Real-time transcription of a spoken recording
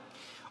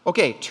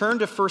Okay, turn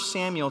to 1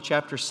 Samuel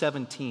chapter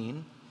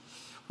 17.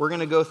 We're going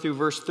to go through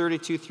verse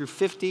 32 through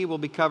 50. We'll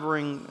be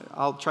covering,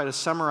 I'll try to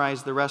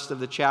summarize the rest of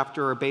the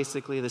chapter, or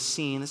basically the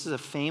scene. This is a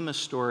famous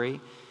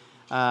story.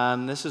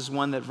 This is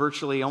one that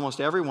virtually almost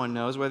everyone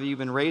knows. Whether you've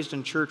been raised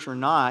in church or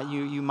not,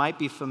 you might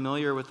be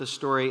familiar with the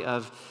story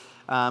of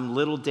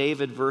little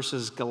David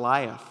versus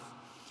Goliath.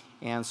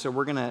 And so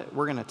we're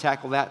gonna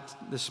tackle that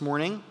this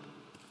morning.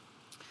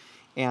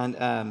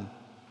 And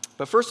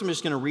but first, I'm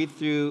just going to read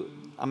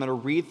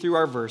through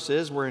our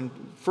verses. We're in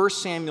 1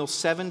 Samuel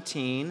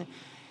 17.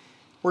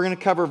 We're going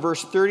to cover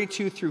verse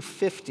 32 through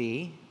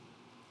 50,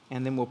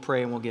 and then we'll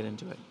pray and we'll get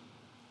into it.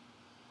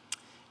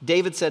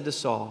 David said to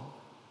Saul,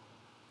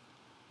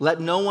 "Let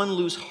no one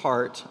lose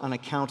heart on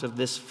account of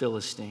this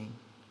Philistine.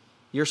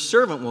 Your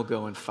servant will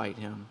go and fight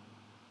him."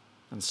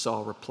 And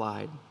Saul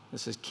replied,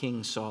 this is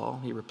King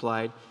Saul, he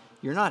replied,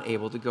 "You're not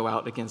able to go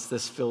out against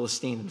this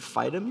Philistine and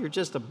fight him. You're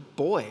just a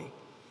boy.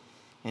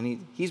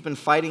 And he's been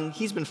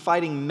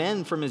fighting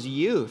men from his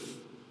youth."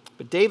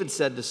 But David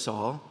said to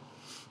Saul,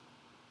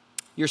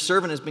 "Your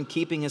servant has been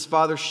keeping his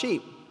father's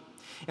sheep.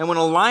 And when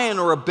a lion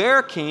or a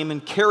bear came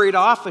and carried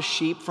off a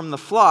sheep from the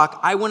flock,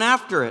 I went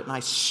after it, and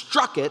I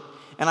struck it,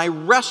 and I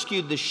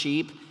rescued the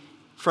sheep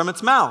from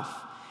its mouth.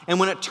 And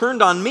when it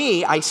turned on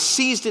me, I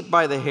seized it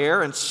by the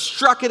hair and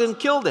struck it and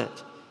killed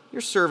it.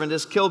 Your servant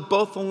has killed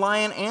both the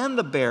lion and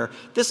the bear.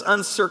 This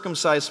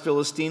uncircumcised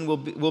Philistine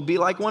will be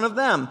like one of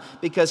them,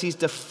 because he's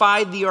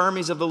defied the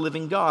armies of the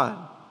living God."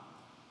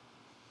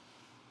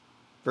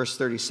 Verse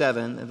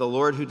 37, "The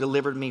Lord who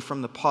delivered me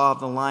from the paw of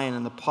the lion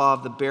and the paw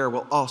of the bear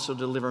will also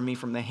deliver me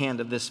from the hand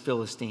of this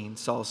Philistine."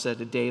 Saul said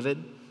to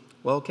David,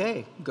 "Well,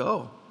 okay,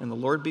 go, and the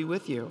Lord be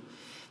with you."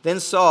 Then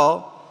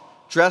Saul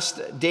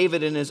dressed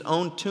David in his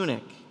own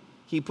tunic.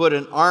 He put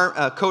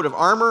a coat of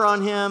armor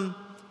on him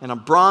and a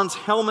bronze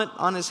helmet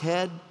on his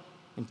head.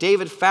 And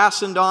David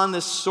fastened on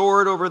this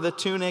sword over the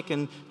tunic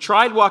and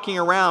tried walking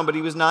around, but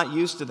he was not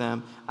used to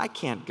them. "I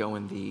can't go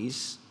in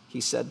these," he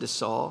said to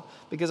Saul,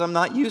 "because I'm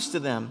not used to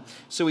them."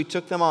 So he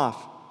took them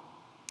off.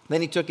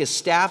 Then he took his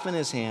staff in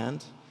his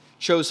hand,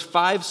 chose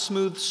 5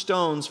 smooth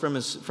stones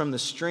from the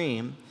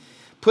stream,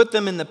 put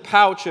them in the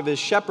pouch of his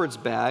shepherd's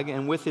bag,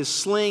 and with his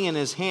sling in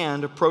his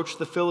hand approached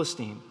the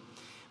Philistine.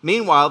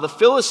 Meanwhile, the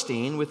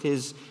Philistine, with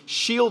his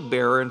shield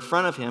bearer in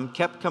front of him,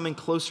 kept coming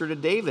closer to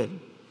David.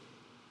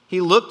 He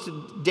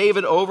looked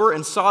David over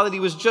and saw that he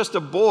was just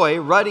a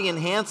boy, ruddy and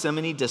handsome,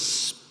 and he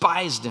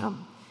despised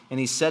him. And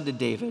he said to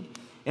David,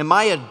 "Am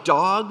I a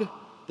dog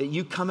that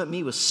you come at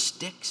me with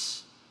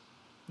sticks?"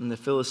 And the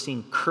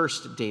Philistine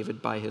cursed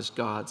David by his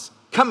gods.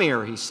 "Come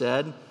here," he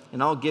said,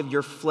 "and I'll give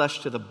your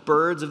flesh to the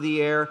birds of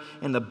the air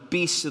and the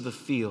beasts of the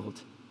field."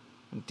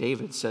 And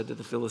David said to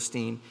the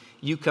Philistine,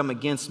 "You come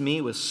against me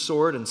with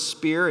sword and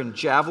spear and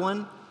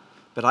javelin,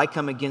 but I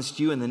come against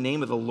you in the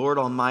name of the Lord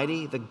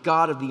Almighty, the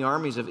God of the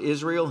armies of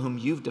Israel, whom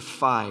you've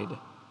defied.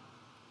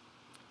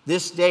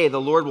 This day the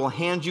Lord will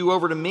hand you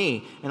over to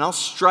me, and I'll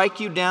strike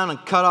you down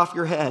and cut off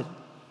your head."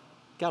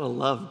 Gotta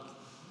love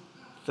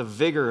the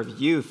vigor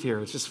of youth here.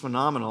 It's just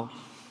phenomenal.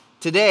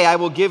 "Today I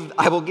will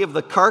give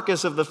the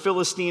carcass of the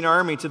Philistine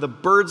army to the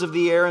birds of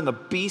the air and the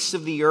beasts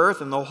of the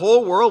earth, and the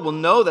whole world will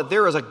know that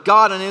there is a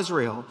God in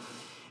Israel.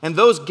 And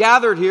those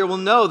gathered here will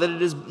know that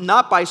it is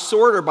not by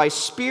sword or by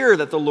spear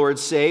that the Lord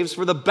saves,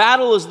 for the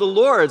battle is the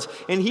Lord's,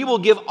 and he will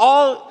give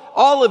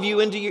all of you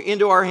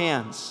into our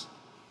hands."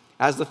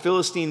 As the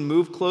Philistine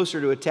moved closer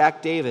to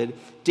attack David,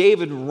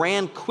 David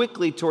ran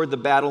quickly toward the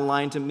battle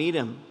line to meet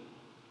him.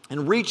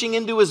 And reaching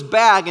into his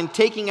bag and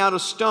taking out a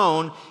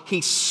stone, he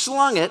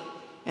slung it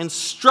and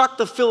struck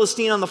the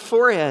Philistine on the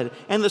forehead,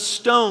 and the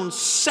stone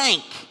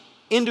sank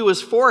into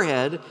his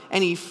forehead,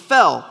 and he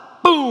fell,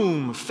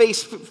 boom,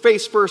 face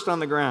first on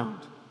the ground.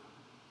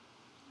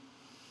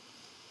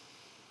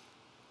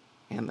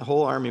 And the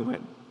whole army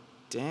went,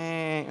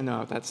 "Dang."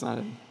 No, that's not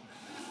it.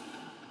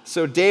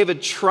 So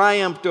David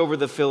triumphed over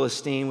the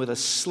Philistine with a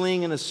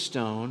sling and a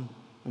stone,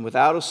 and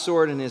without a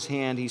sword in his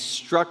hand, he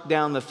struck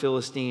down the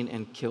Philistine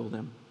and killed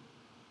him.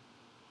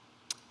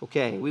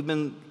 Okay, we've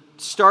been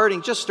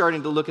starting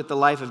to look at the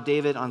life of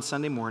David on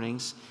Sunday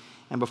mornings.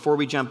 And before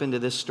we jump into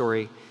this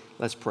story,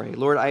 let's pray.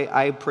 Lord,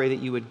 I pray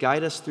that you would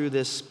guide us through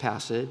this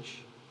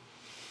passage.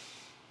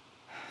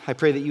 I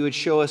pray that you would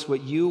show us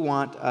what you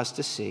want us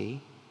to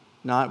see,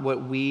 not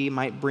what we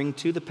might bring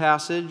to the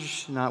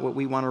passage, not what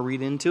we want to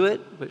read into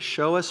it, but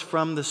show us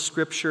from the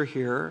scripture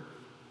here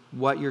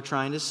what you're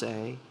trying to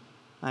say.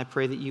 I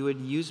pray that you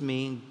would use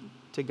me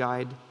to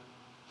guide.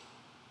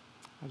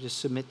 I just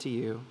submit to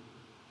you.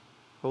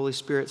 Holy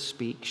Spirit,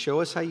 speak. Show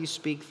us how you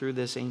speak through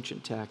this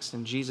ancient text.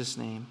 In Jesus'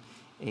 name,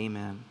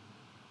 amen.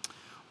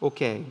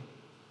 Okay.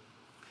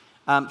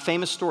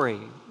 Famous story,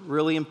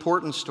 really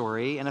important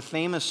story, and a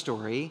famous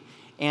story,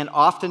 and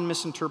often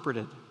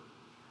misinterpreted.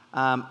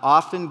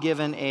 Often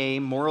given a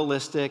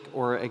moralistic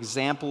or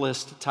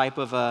exemplist type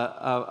of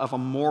a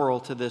moral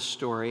to this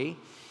story.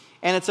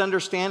 And it's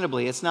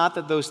understandably, it's not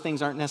that those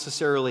things aren't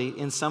necessarily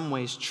in some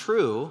ways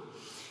true,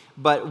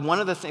 But one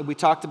of the things, we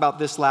talked about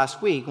this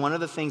last week, one of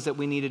the things that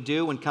we need to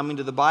do when coming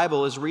to the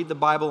Bible is read the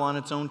Bible on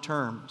its own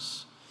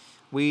terms.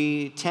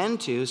 We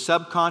tend to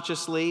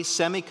subconsciously,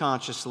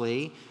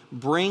 semi-consciously,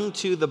 bring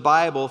to the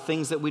Bible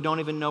things that we don't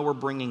even know we're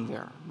bringing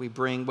there. We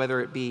bring,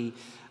 whether it be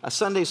a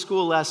Sunday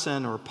school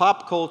lesson or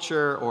pop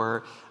culture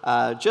or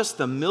just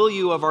the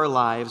milieu of our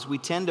lives, we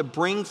tend to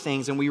bring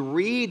things and we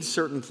read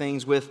certain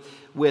things with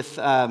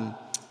certain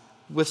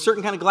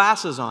kind of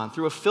glasses on,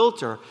 through a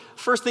filter.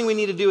 First thing we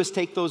need to do is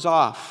take those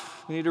off.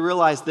 We need to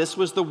realize this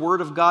was the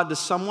Word of God to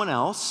someone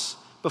else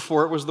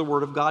before it was the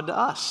Word of God to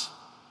us.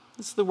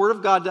 It's the Word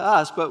of God to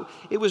us, but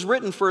it was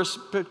written for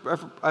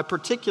a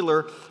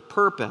particular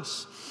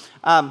purpose.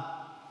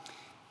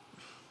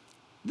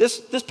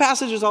 This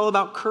passage is all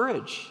about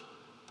courage.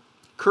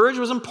 Courage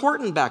was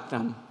important back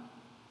then,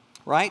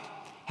 right?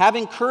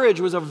 Having courage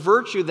was a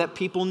virtue that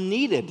people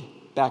needed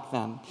back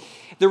then.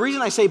 The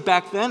reason I say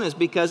back then is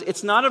because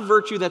it's not a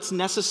virtue that's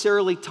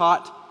necessarily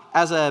taught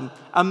as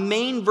a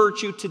main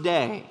virtue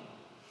today.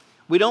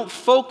 We don't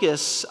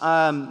focus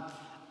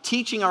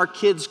teaching our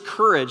kids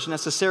courage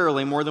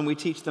necessarily more than we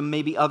teach them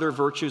maybe other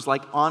virtues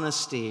like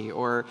honesty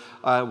or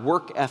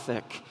work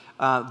ethic,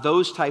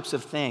 those types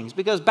of things.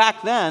 Because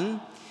back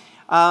then,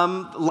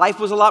 life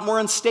was a lot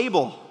more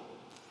unstable.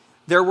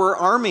 There were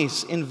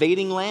armies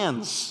invading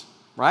lands,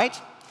 right?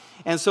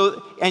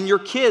 And your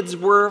kids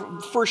were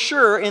for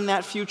sure in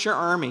that future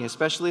army,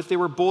 especially if they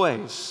were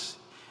boys.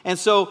 And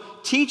so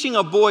teaching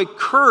a boy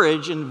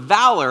courage and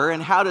valor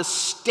and how to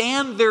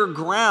stand their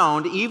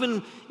ground,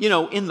 even,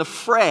 in the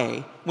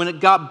fray, when it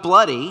got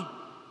bloody,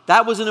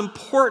 that was an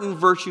important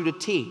virtue to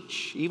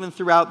teach. Even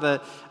throughout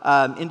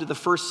into the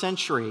first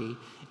century,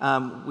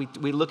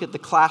 we look at the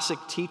classic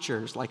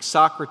teachers like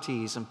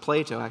Socrates and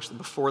Plato, actually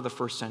before the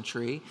first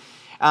century.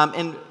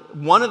 And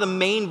one of the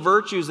main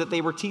virtues that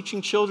they were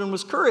teaching children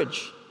was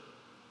courage.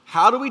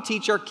 How do we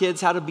teach our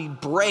kids how to be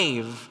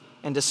brave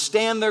and to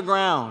stand their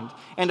ground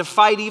and to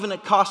fight even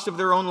at cost of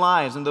their own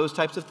lives and those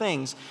types of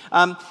things?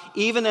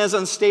 Even as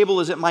unstable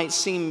as it might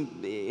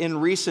seem in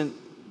recent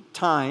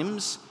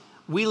times,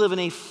 we live in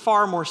a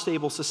far more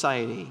stable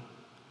society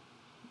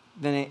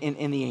than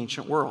in the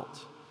ancient world.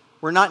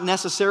 We're not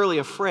necessarily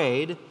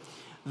afraid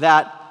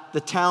that the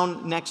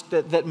town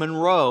that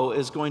Monroe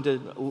is going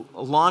to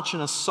launch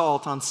an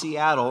assault on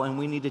Seattle, and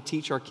we need to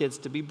teach our kids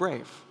to be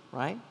brave,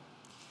 right?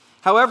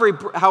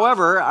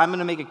 However, I'm going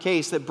to make a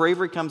case that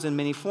bravery comes in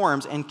many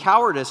forms, and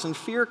cowardice and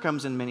fear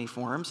comes in many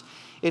forms.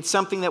 It's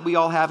something that we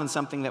all have and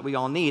something that we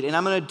all need. And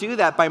I'm going to do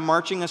that by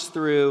marching us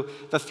through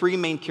the three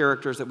main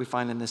characters that we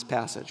find in this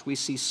passage. We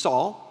see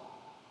Saul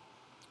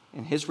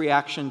and his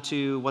reaction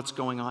to what's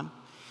going on.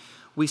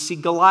 We see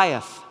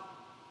Goliath,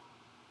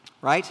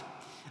 right?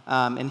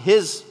 And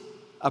his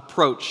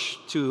approach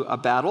to a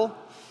battle,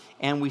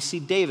 and we see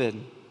David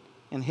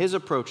and his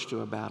approach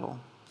to a battle.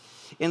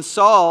 In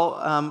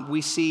Saul, we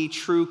see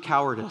true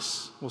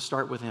cowardice. We'll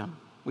start with him.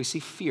 We see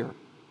fear,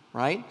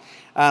 right?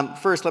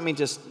 First, let me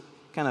just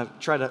kind of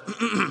try to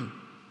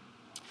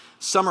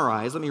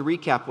summarize. Let me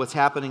recap what's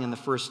happening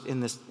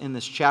in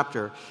this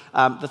chapter.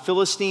 The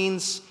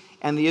Philistines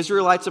and the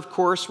Israelites, of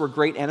course, were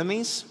great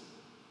enemies.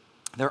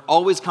 They're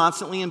always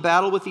constantly in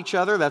battle with each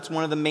other. That's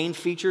one of the main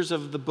features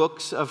of the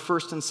books of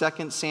 1st and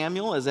 2nd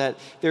Samuel, is that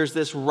there's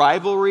this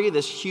rivalry,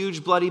 this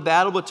huge bloody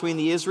battle between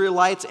the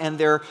Israelites and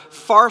their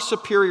far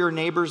superior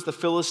neighbors, the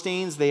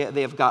Philistines. They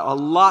have got a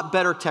lot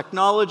better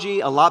technology,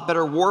 a lot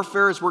better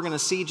warfare, as we're going to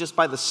see just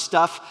by the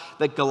stuff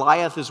that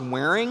Goliath is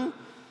wearing.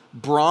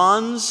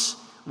 Bronze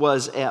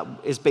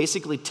is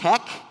basically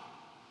tech.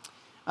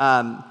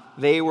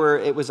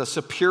 It was a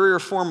superior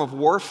form of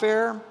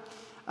warfare.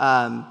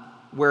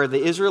 Where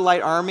the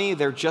Israelite army,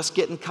 they're just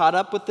getting caught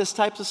up with this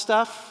type of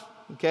stuff,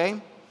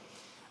 okay?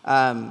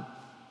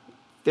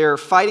 They're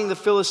fighting the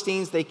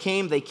Philistines. They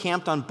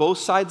camped on both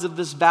sides of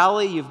this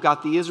valley. You've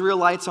got the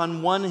Israelites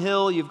on one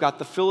hill. You've got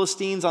the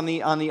Philistines on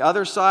the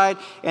other side.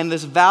 And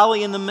this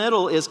valley in the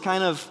middle is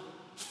kind of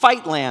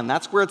fight land.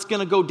 That's where it's going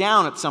to go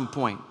down at some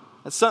point.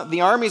 The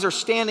armies are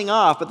standing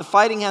off, but the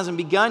fighting hasn't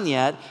begun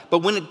yet. But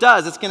when it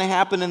does, it's going to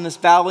happen in this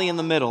valley in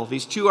the middle.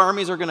 These two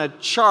armies are going to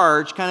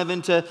charge kind of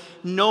into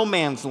no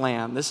man's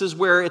land. This is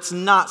where it's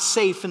not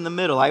safe in the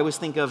middle. I always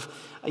think of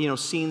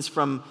scenes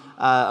from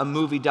a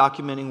movie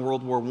documenting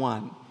World War I,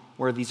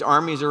 where these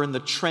armies are in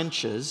the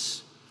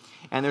trenches.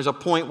 And there's a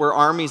point where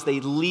armies,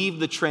 they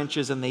leave the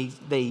trenches and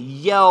they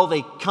yell,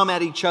 they come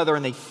at each other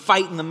and they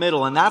fight in the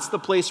middle. And that's the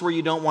place where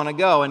you don't want to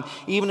go. And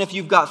even if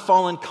you've got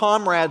fallen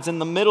comrades in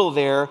the middle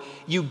there,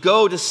 you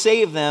go to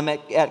save them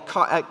at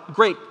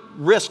great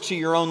risk to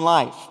your own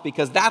life,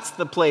 because that's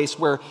the place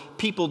where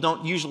people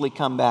don't usually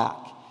come back.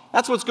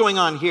 That's what's going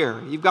on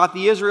here. You've got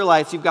the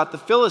Israelites, you've got the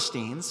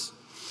Philistines,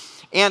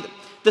 and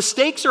the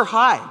stakes are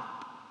high.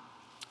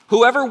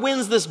 Whoever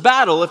wins this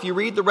battle, if you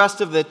read the rest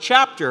of the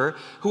chapter,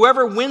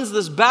 whoever wins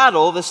this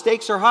battle, the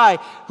stakes are high.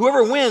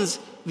 Whoever wins,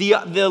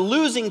 the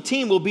losing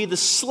team will be the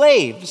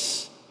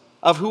slaves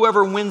of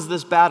whoever wins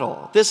this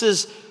battle. This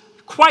is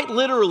quite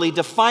literally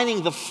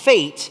defining the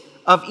fate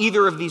of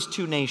either of these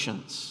two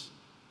nations.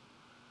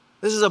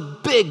 This is a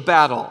big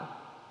battle.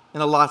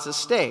 and a lot's at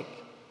stake.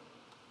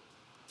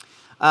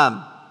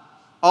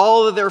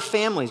 All of their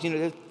families,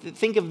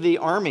 think of the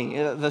army,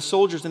 the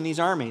soldiers in these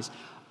armies.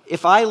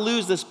 If I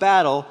lose this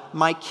battle,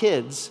 my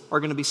kids are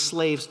going to be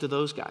slaves to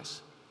those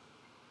guys.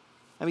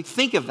 I mean,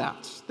 think of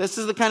that. This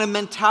is the kind of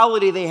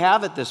mentality they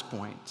have at this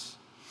point.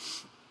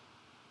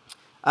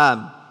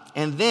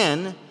 And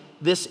then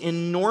this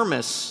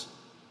enormous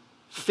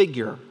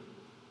figure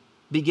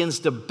begins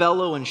to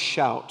bellow and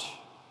shout.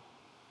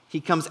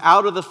 He comes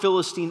out of the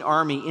Philistine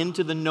army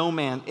into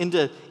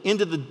the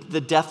into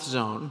the death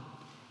zone.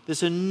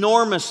 This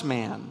enormous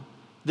man,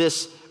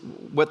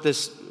 what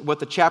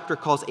the chapter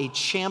calls a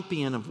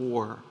champion of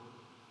war.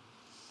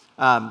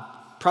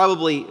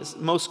 Probably,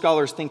 most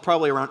scholars think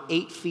probably around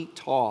 8 feet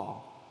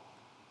tall,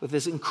 with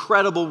this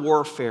incredible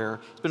warfare.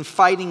 He's been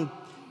fighting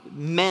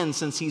men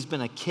since he's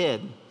been a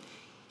kid.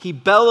 He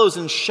bellows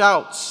and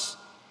shouts,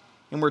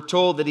 and we're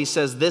told that he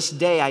says, "This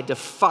day I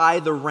defy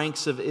the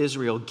ranks of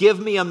Israel. Give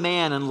me a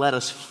man and let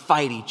us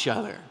fight each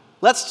other."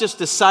 Let's just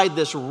decide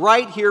this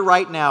right here,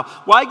 right now.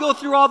 Why go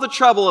through all the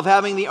trouble of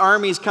having the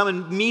armies come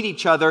and meet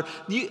each other?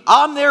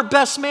 I'm their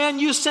best man,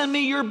 you send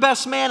me your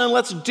best man, and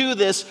let's do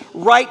this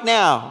right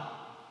now.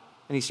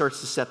 And he starts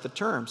to set the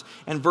terms.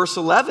 And verse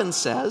 11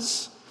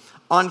 says,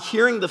 on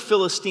hearing the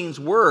Philistines'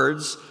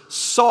 words,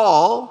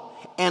 Saul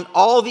and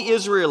all the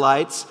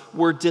Israelites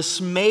were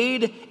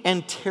dismayed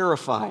and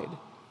terrified.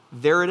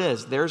 There it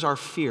is. There's our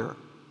fear.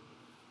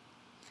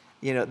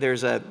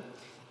 There's a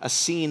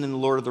scene in The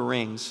Lord of the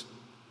Rings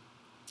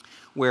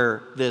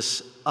where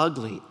this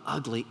ugly,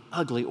 ugly,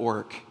 ugly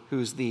orc,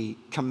 who's the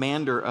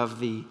commander of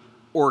the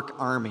orc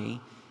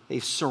army,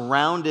 they've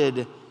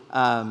surrounded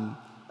Gondor,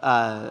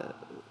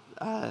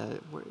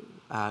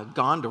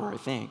 I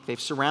think. They've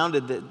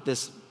surrounded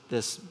this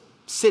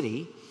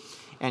city,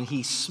 and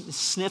he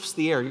sniffs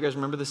the air. You guys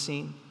remember the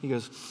scene? He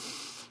goes,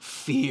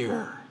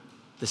 "Fear,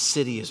 the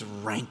city is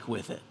rank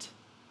with it."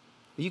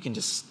 You can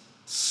just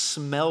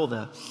smell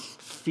the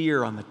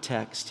fear on the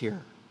text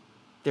here.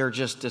 They're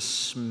just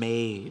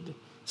dismayed.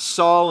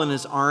 Saul and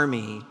his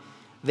army,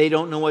 they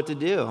don't know what to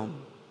do.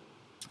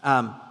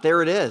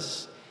 There it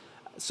is.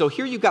 So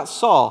here you've got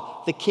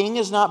Saul. The king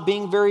is not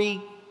being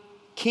very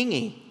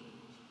kingy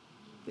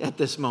at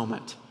this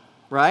moment,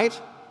 right?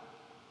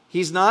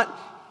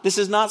 This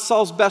is not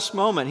Saul's best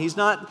moment. He's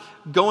not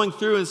going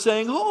through and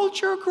saying, "Hold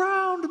your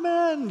ground,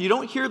 men." You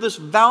don't hear this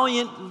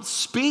valiant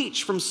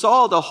speech from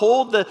Saul to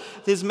hold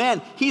his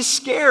men. He's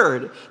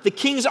scared. The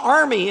king's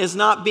army is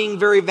not being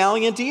very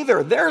valiant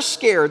either. They're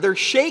scared. They're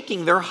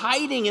shaking. They're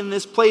hiding in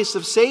this place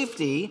of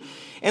safety.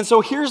 And so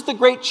here's the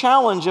great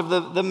challenge of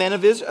the men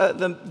of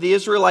the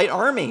Israelite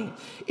army.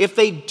 If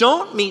they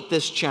don't meet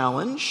this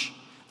challenge,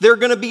 they're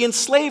going to be in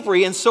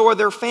slavery, and so are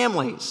their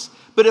families.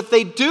 But if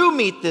they do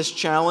meet this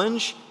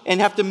challenge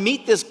and have to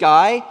meet this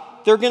guy,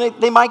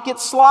 they might get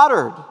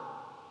slaughtered.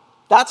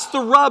 That's the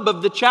rub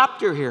of the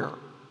chapter here.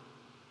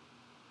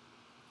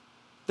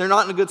 They're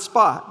not in a good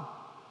spot.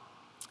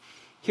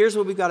 Here's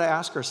what we've got to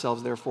ask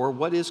ourselves, therefore.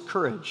 What is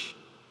courage?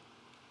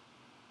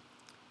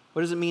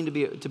 What does it mean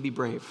to be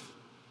brave?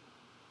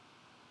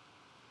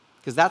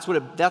 Because that's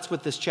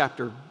what this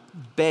chapter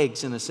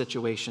begs in a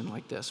situation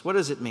like this. What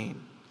does it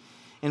mean?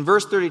 In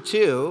verse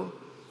 32,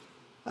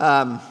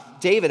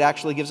 David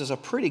actually gives us a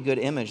pretty good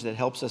image that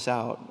helps us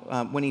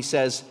out when he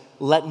says,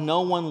 "Let no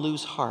one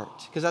lose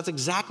heart." Because that's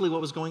exactly what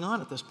was going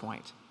on at this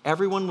point.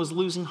 Everyone was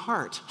losing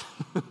heart.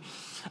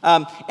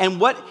 And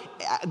what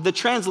the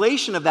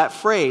translation of that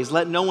phrase,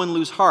 "let no one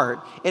lose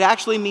heart," it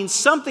actually means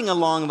something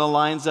along the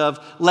lines of,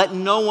 let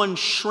no one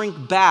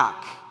shrink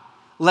back.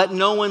 Let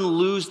no one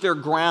lose their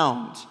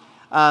ground.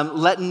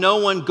 Let no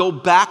one go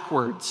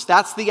backwards.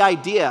 That's the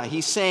idea.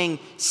 He's saying,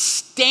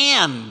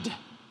 stand.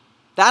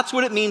 That's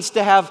what it means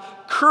to have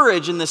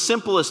courage in the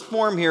simplest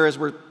form here as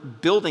we're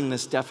building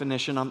this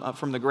definition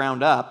from the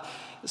ground up.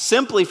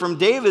 Simply from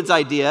David's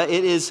idea,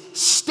 it is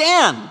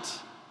stand,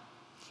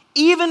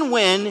 even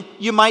when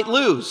you might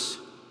lose,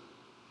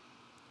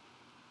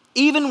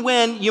 even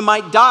when you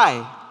might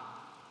die.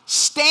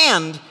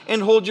 Stand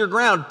and hold your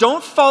ground.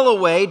 Don't fall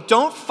away.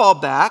 Don't fall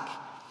back.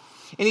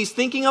 And he's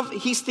thinking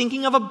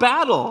of a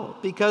battle,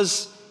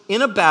 because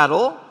in a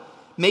battle,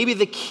 maybe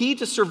the key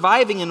to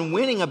surviving and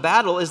winning a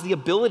battle is the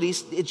ability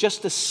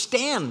just to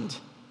stand.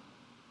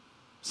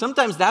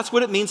 Sometimes that's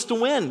what it means to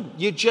win.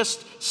 You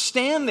just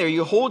stand there.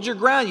 You hold your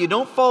ground. You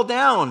don't fall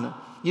down.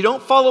 You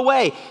don't fall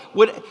away.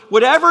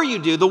 Whatever you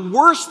do, the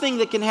worst thing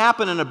that can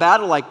happen in a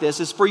battle like this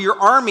is for your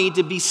army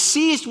to be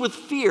seized with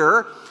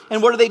fear.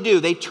 And what do?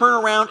 They turn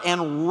around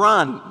and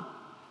run.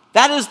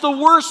 That is the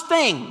worst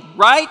thing,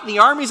 right? The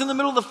army's in the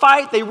middle of the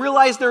fight. They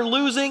realize they're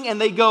losing, and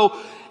they go,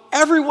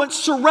 "Everyone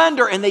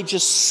surrender," and they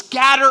just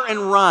scatter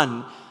and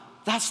run.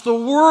 That's the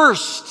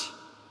worst.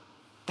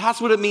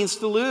 That's what it means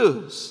to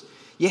lose.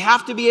 You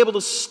have to be able to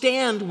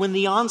stand when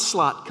the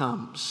onslaught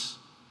comes,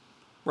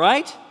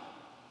 right?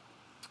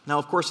 Now,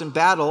 of course, in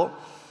battle,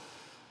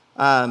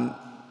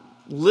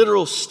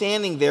 literal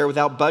standing there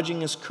without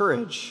budging is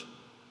courage.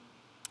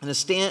 In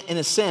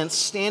a sense,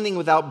 standing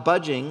without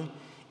budging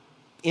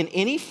in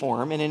any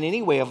form and in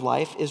any way of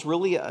life is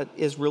really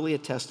a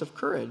test of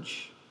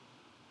courage.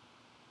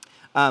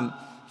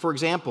 For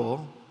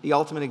example, the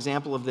ultimate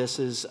example of this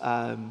is,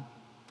 I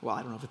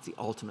don't know if it's the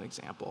ultimate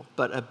example,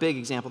 but a big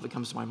example that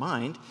comes to my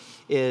mind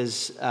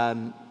is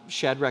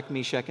Shadrach,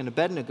 Meshach, and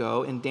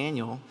Abednego in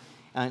Daniel.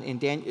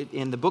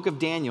 In the book of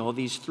Daniel,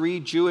 these three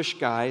Jewish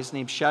guys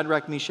named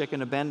Shadrach, Meshach,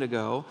 and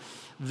Abednego,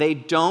 they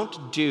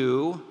don't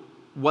do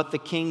what the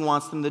king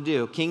wants them to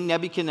do. King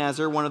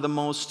Nebuchadnezzar, one of the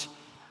most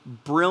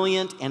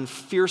brilliant and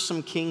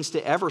fearsome kings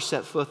to ever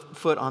set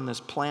foot on this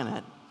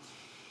planet,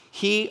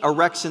 he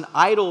erects an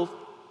idol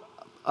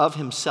of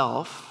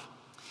himself,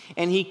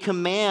 and he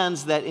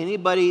commands that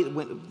anybody,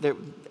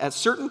 at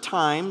certain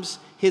times,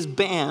 his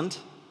band,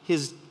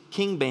 his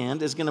king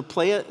band, is going to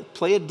play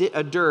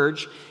a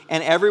dirge,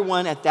 and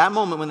everyone at that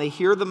moment, when they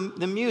hear the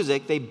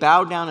music, they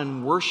bow down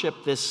and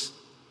worship this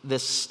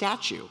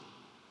statue.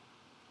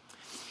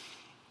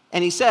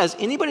 And he says,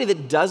 anybody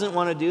that doesn't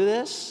want to do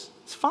this,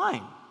 it's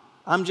fine.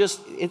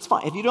 It's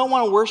fine. If you don't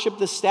want to worship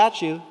this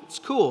statue, it's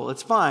cool,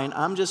 it's fine.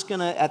 I'm just going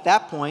to, at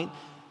that point,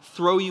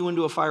 throw you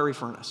into a fiery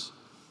furnace.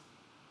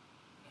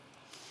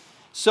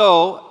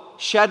 So,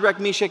 Shadrach,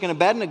 Meshach, and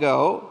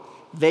Abednego,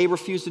 they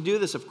refuse to do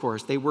this, of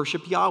course. They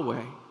worship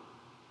Yahweh.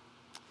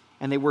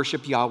 And they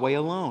worship Yahweh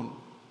alone.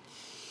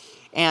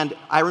 And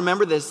I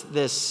remember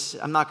this,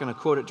 I'm not going to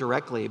quote it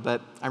directly,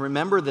 but I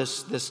remember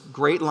this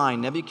great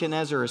line.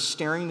 Nebuchadnezzar is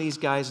staring these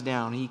guys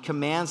down. He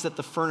commands that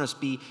the furnace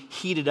be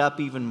heated up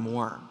even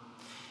more.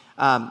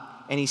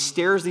 And he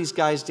stares these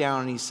guys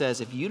down and he says,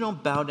 if you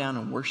don't bow down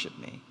and worship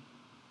me,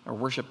 or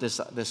worship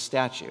this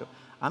statue,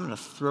 I'm going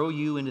to throw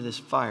you into this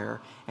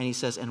fire. And he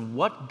says, and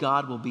what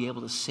God will be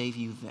able to save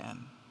you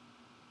then?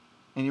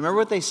 And you remember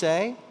what they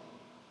say?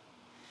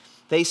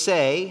 They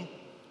say,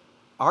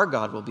 our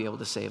God will be able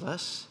to save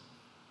us.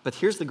 But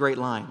here's the great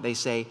line. They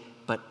say,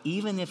 but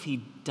even if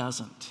he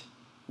doesn't,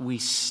 we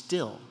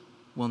still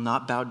will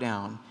not bow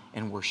down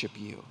and worship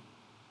you.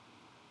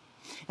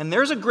 And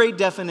there's a great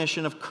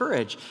definition of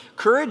courage.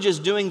 Courage is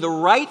doing the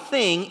right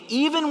thing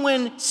even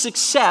when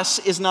success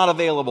is not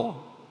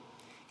available.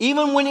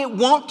 Even when it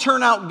won't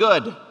turn out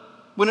good,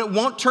 when it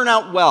won't turn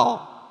out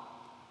well.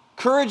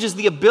 Courage is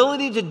the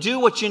ability to do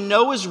what you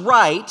know is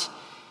right,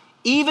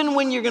 even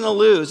when you're going to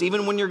lose,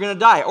 even when you're going to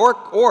die.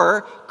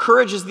 Or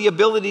courage is the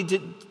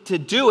ability to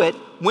do it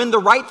when the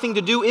right thing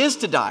to do is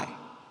to die.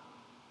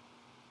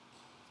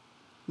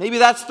 Maybe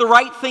that's the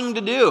right thing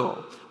to do.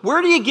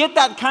 Where do you get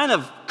that kind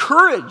of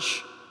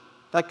courage,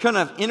 that kind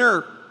of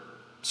inner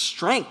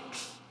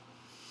strength?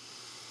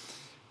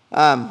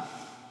 Well,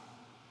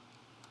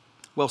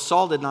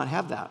 Saul did not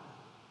have that.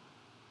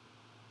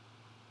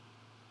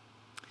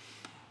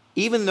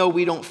 Even though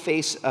we don't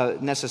face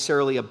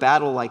necessarily a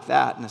battle like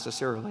that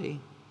necessarily,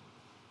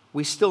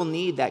 we still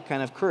need that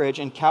kind of courage,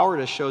 and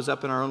cowardice shows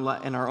up in our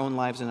own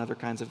lives in other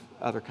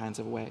kinds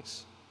of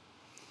ways.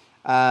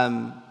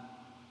 I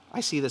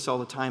see this all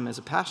the time as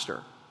a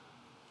pastor.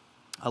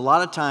 A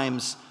lot of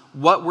times,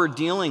 what we're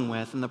dealing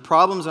with and the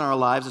problems in our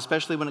lives,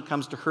 especially when it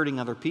comes to hurting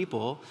other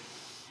people,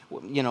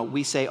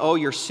 we say, oh,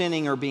 you're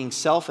sinning or being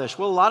selfish.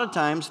 Well, a lot of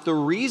times, the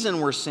reason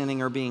we're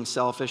sinning or being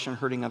selfish and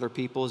hurting other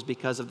people is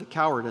because of the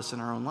cowardice in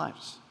our own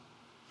lives.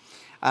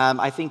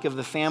 I think of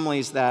the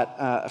families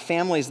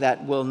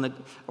that will,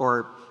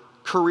 or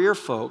career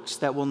folks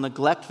that will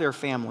neglect their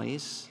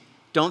families,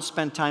 don't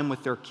spend time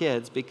with their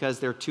kids because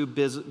they're too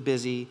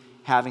busy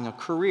having a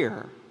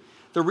career.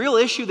 The real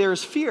issue there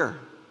is fear.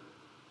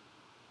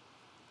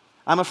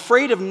 I'm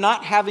afraid of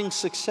not having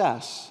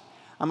success.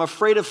 I'm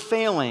afraid of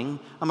failing.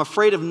 I'm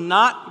afraid of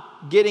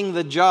not getting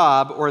the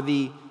job or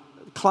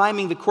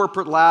climbing the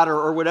corporate ladder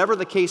or whatever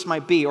the case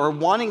might be, or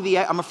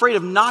I'm afraid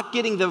of not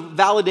getting the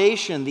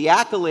validation, the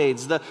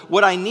accolades,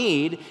 what I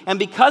need. And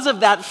because of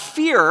that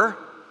fear,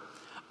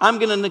 I'm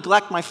going to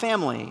neglect my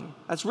family.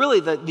 That's really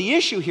the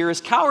issue here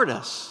is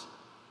cowardice.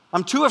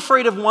 I'm too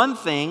afraid of one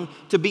thing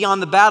to be on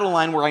the battle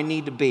line where I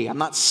need to be. I'm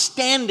not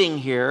standing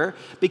here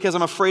because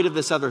I'm afraid of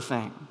this other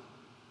thing.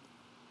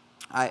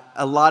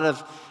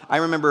 I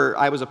remember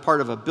I was a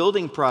part of a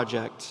building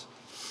project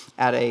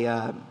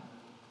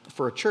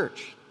for a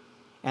church.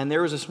 And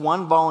there was this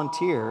one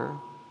volunteer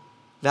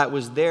that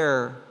was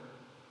there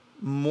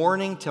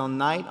morning till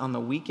night on the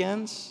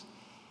weekends.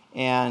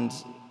 And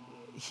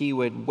he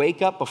would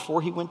wake up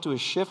before he went to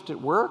his shift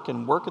at work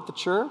and work at the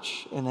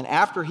church. And then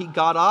after he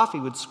got off, he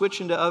would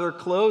switch into other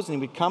clothes and he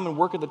would come and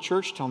work at the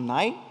church till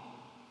night.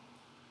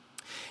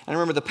 And I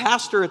remember the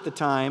pastor at the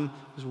time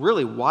was a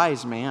really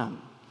wise man.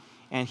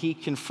 And he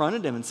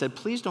confronted him and said,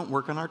 please don't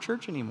work on our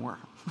church anymore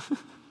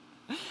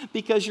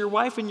because your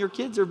wife and your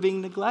kids are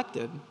being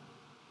neglected.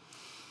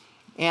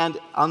 And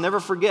I'll never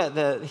forget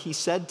that he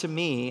said to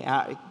me,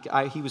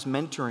 he was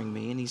mentoring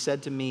me, and he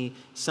said to me,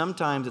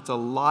 sometimes it's a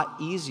lot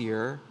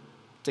easier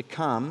to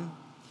come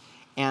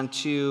and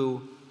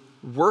to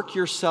work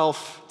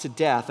yourself to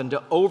death and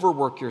to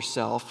overwork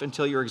yourself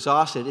until you're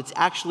exhausted. It's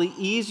actually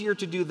easier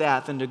to do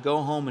that than to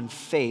go home and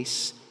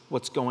face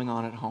what's going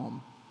on at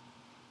home.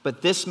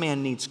 But this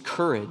man needs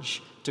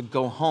courage to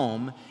go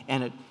home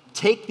and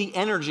take the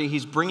energy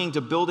he's bringing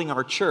to building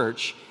our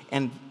church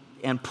and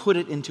put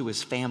it into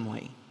his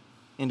family,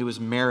 into his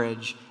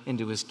marriage,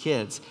 into his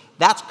kids.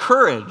 That's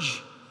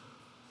courage.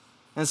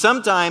 And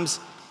sometimes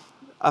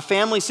a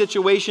family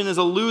situation is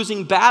a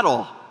losing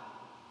battle.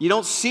 You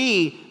don't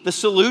see the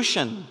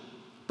solution,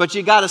 but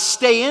you got to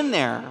stay in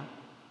there.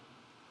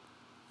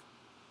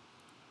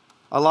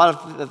 A lot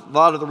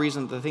of the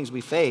reason the things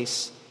we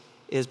face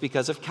is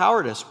because of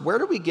cowardice. Where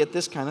do we get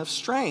this kind of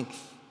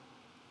strength?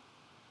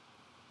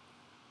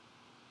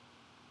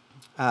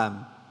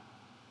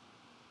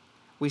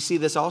 We see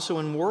this also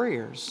in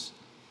warriors,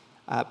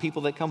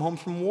 people that come home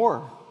from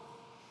war,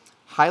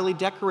 highly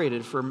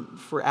decorated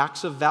for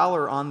acts of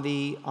valor on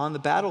the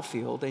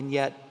battlefield, and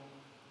yet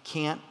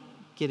can't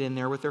get in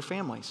there with their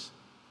families.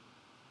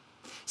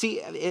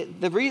 See,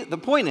 the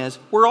point is,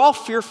 we're all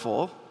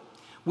fearful.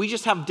 We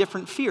just have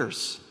different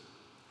fears.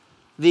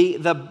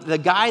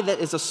 The guy that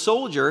is a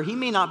soldier, he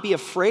may not be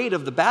afraid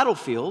of the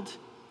battlefield.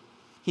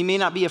 He may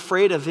not be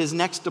afraid of his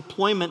next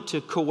deployment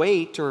to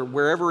Kuwait or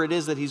wherever it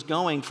is that he's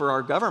going for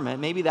our government.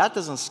 Maybe that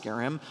doesn't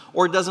scare him,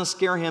 or it doesn't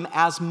scare him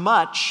as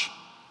much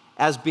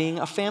as being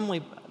a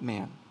family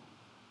man.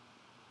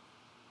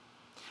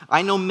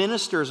 I know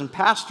ministers and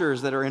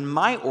pastors that are in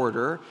my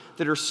order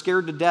that are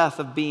scared to death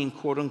of being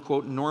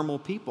quote-unquote normal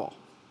people.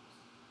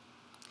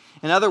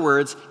 In other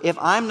words, if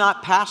I'm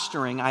not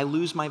pastoring, I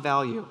lose my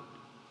value.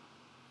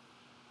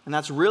 And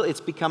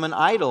it's become an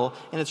idol,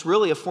 and it's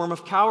really a form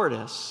of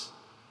cowardice.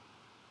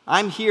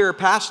 I'm here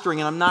pastoring,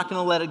 and I'm not going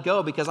to let it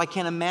go because I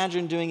can't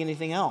imagine doing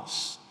anything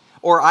else.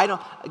 Or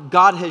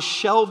God has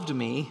shelved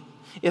me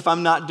if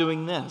I'm not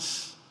doing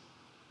this.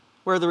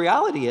 Where the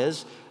reality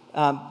is,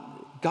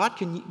 God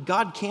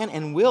can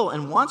and will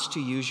and wants to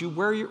use you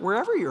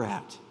wherever you're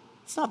at.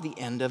 It's not the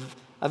end of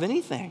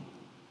anything.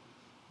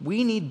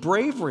 We need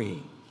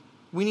bravery.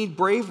 We need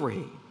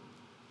bravery.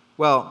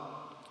 Well,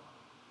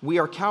 we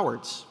are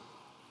cowards.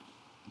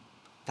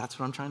 That's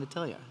what I'm trying to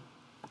tell you.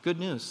 Good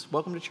news.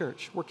 Welcome to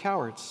church. We're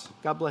cowards.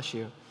 God bless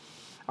you.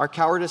 Our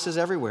cowardice is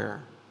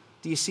everywhere.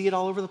 Do you see it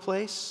all over the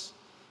place?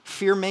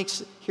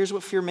 Here's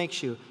what fear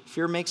makes you.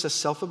 Fear makes us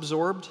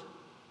self-absorbed.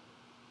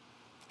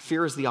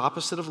 Fear is the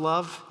opposite of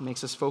love. It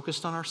makes us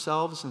focused on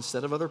ourselves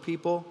instead of other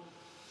people.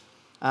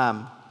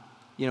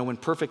 When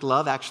perfect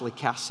love actually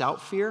casts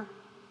out fear.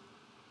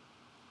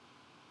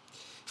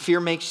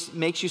 Fear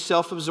makes you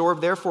self-absorbed.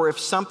 Therefore, if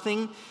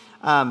something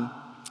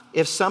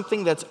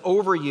that's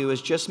over you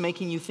is just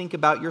making you think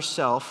about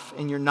yourself,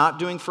 and you're not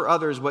doing for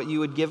others what you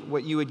would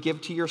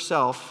give to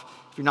yourself,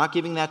 if you're not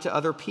giving that to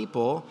other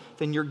people,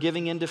 then you're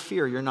giving into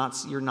fear. You're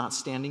not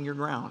standing your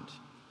ground.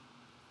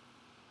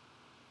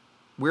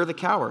 We're the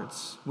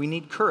cowards. We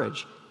need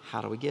courage.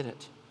 How do we get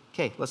it?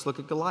 Okay, let's look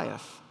at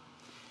Goliath.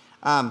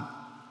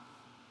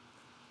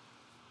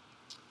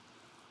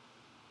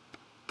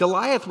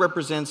 Goliath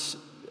represents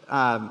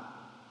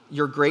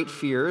your great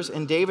fears,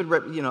 and David,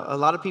 a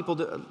lot of people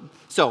do.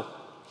 So,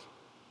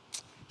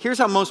 here's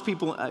how most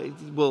people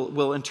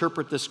will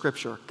interpret this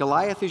scripture.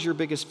 Goliath is your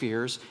biggest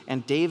fears,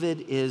 and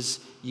David is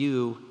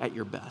you at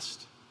your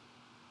best.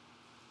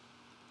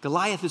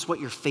 Goliath is what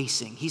you're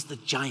facing. He's the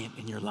giant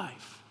in your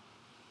life.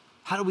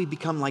 How do we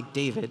become like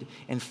David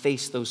and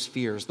face those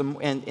fears?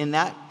 And in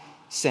that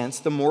sense,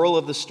 the moral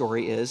of the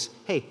story is,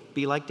 hey,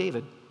 be like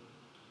David.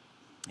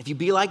 If you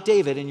be like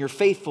David and you're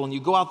faithful and you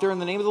go out there in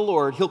the name of the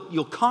Lord,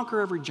 you'll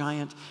conquer every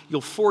giant,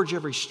 you'll forge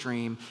every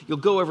stream, you'll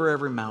go over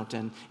every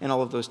mountain, and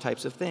all of those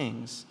types of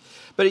things.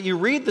 But you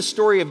read the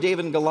story of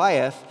David and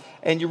Goliath,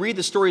 and you read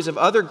the stories of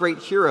other great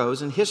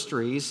heroes and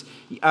histories,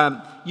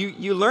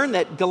 you learn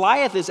that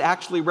Goliath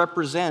actually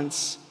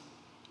represents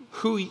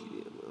who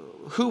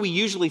we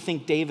usually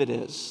think David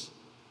is.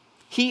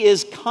 He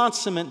is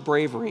consummate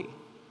bravery.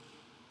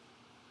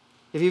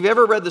 If you've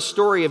ever read the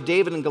story of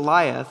David and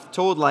Goliath,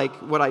 told like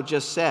what I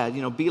just said,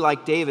 be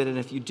like David, and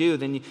if you do,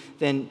 then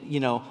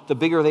the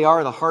bigger they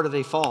are, the harder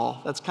they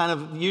fall. That's kind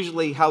of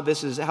usually how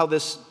this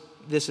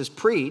is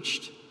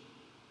preached.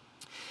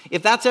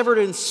 If that's ever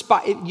to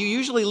inspire, you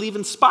usually leave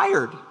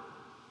inspired.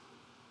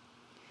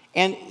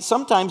 And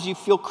sometimes you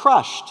feel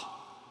crushed.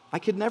 I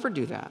could never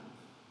do that.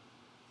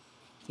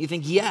 You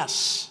think,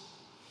 yes,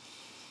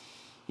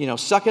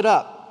 suck it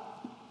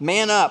up,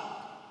 man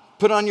up,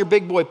 put on your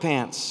big boy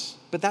pants.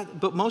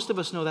 But most of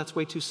us know that's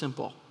way too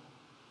simple.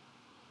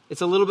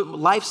 It's a little bit,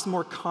 life's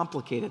more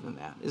complicated than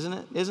that, isn't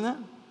it?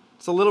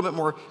 It's a little bit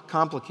more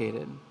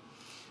complicated.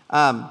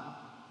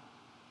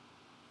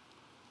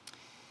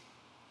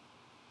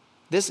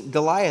 This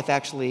Goliath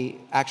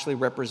actually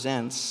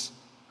represents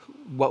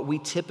what we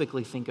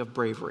typically think of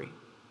bravery.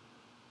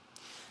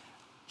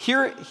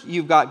 Here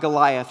you've got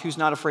Goliath, who's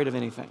not afraid of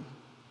anything.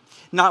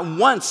 Not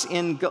once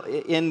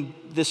in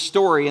this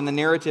story, in the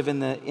narrative,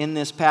 in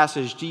this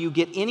passage, do you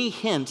get any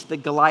hint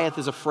that Goliath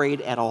is afraid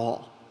at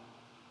all.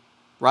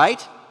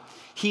 Right?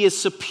 He is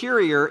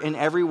superior in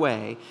every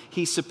way.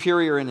 He's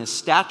superior in his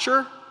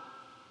stature.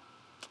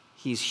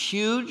 He's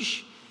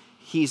huge.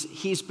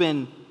 He's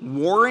been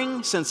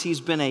warring since he's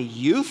been a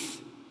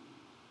youth.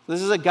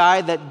 This is a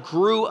guy that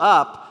grew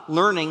up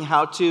learning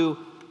how to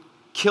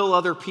kill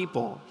other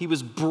people. He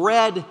was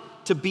bred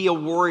to be a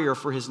warrior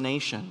for his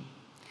nation.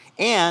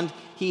 And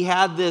he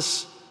had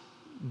this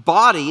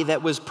body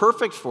that was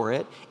perfect for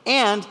it,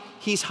 and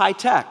he's high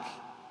tech.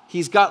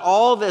 He's got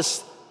all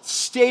this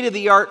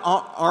state-of-the-art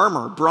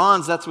armor,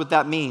 bronze, that's what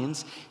that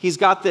means. He's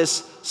got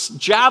this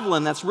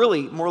javelin that's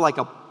really more like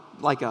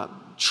a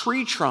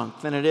tree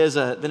trunk than it is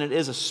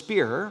a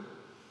spear.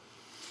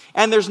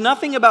 And there's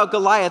nothing about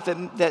Goliath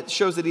that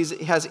shows that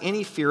he has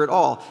any fear at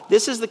all.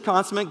 This is the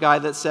consummate guy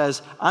that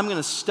says, I'm going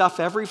to stuff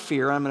every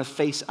fear. I'm going to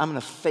face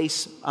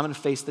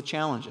the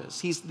challenges.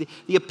 He's the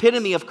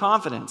epitome of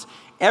confidence.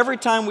 Every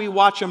time we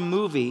watch a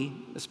movie,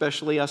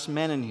 especially us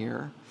men in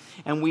here,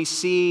 and we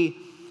see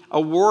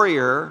a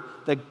warrior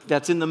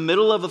that's in the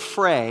middle of a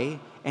fray,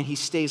 and he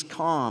stays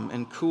calm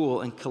and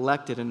cool and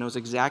collected and knows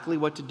exactly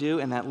what to do,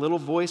 and that little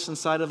voice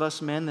inside of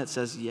us men that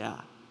says,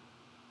 yeah,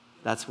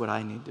 that's what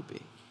I need to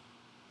be.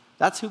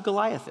 That's who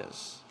Goliath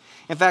is.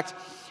 In fact,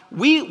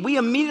 we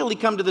immediately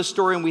come to this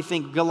story and we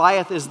think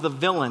Goliath is the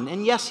villain.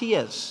 And yes, he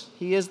is.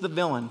 He is the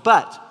villain.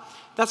 But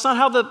that's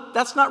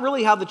not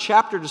really how the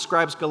chapter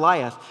describes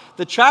Goliath.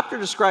 The chapter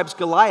describes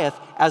Goliath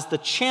as the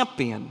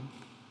champion.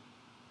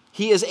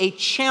 He is a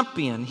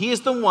champion. He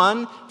is the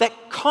one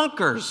that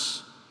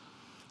conquers.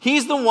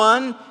 He's the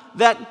one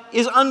that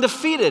is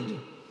undefeated.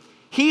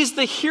 He's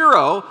the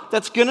hero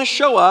that's going to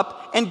show up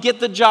and get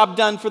the job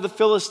done for the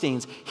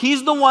Philistines.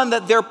 He's the one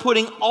that they're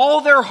putting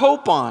all their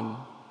hope on.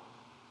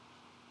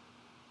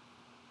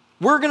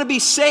 We're going to be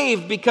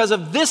saved because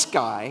of this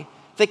guy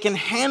that can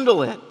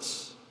handle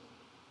it.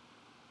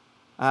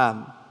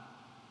 Then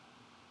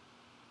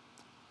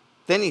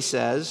he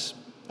says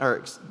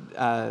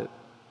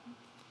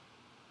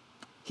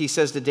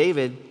to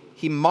David,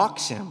 he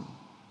mocks him.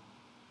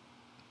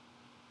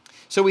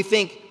 So we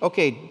think,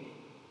 okay,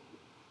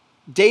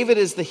 David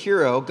is the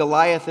hero,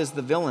 Goliath is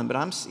the villain, but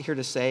I'm here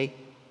to say,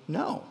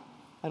 no,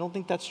 I don't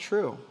think that's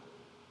true.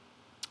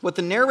 What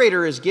the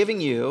narrator is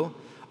giving you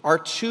are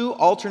two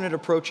alternate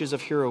approaches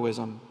of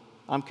heroism.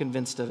 I'm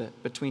convinced of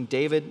it, between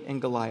David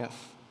and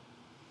Goliath.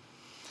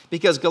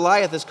 Because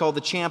Goliath is called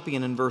the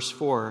champion in verse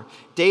 4.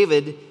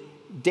 David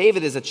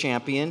is a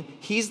champion.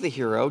 He's the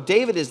hero.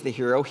 David is the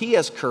hero. He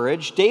has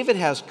courage. David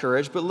has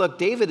courage. But look,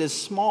 David is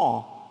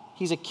small.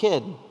 He's a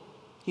kid.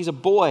 He's a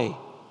boy.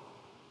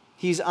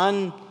 He's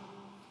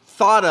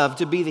unthought of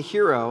to be the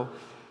hero.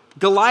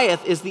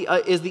 Goliath is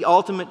the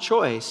ultimate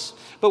choice.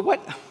 But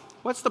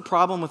what's the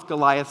problem with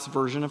Goliath's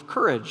version of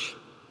courage?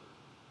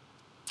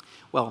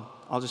 Well,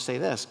 I'll just say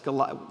this.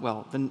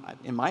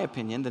 In my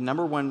opinion, the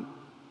number one,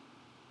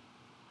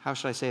 how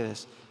should I say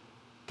this?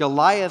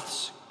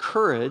 Goliath's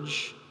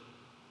courage,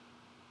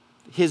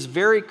 his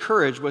very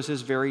courage was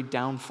his very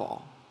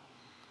downfall.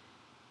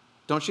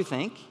 Don't you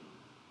think?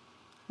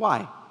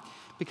 Why?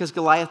 Because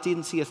Goliath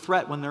didn't see a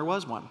threat when there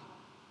was one.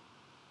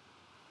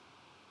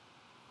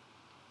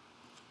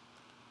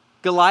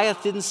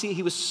 Goliath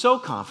he was so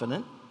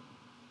confident,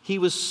 he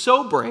was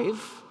so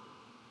brave,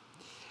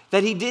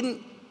 that he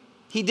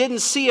didn't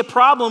see a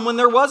problem when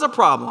there was a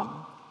problem.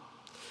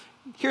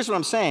 Here's what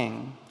I'm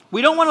saying.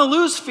 We don't want to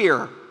lose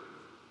fear.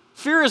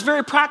 Fear is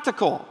very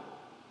practical,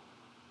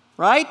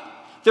 right?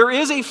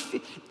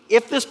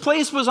 If this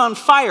place was on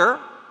fire,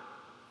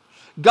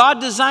 God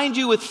designed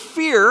you with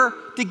fear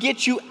to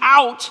get you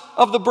out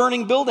of the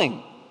burning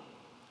building.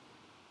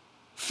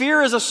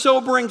 Fear is a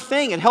sobering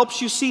thing. It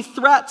helps you see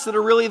threats that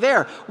are really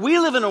there. We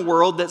live in a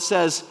world that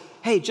says,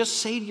 hey, just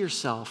say to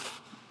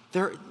yourself,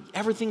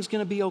 everything's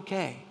going to be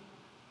okay.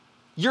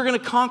 You're going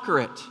to conquer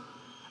it.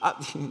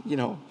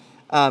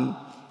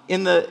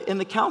 In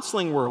the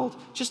counseling world,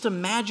 just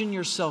imagine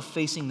yourself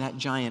facing that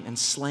giant and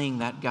slaying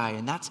that guy.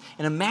 And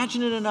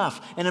imagine it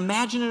enough, and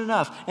imagine it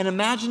enough, and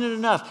imagine it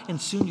enough,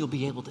 and soon you'll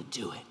be able to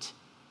do it.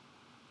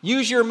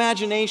 Use your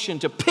imagination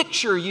to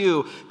picture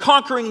you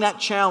conquering that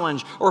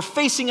challenge or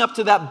facing up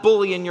to that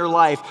bully in your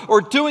life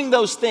or doing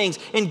those things,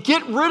 and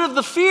get rid of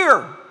the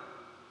fear.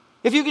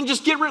 If you can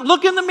just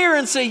look in the mirror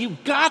and say, you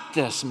got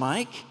this,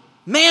 Mike.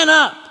 Man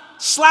up.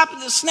 Snap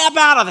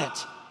out of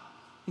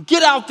it.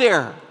 Get out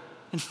there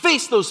and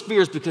face those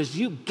fears because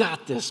you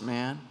got this,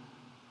 man.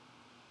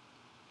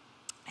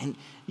 And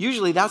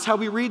usually that's how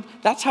we read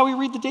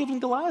the David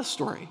and Goliath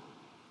story.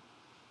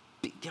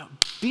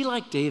 Be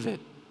like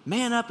David.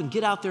 Man up and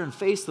get out there and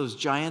face those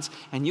giants,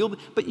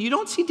 but you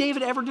don't see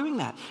David ever doing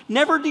that.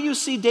 Never do you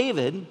see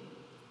David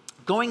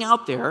going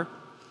out there,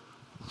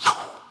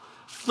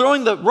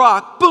 throwing the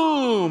rock,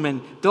 boom,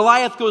 and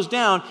Goliath goes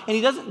down,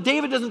 and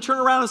David doesn't turn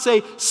around and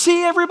say,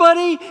 see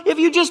everybody, if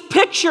you just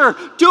picture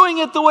doing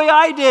it the way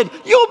I did,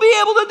 you'll be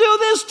able to do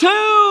this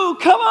too.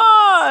 Come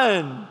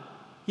on.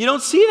 You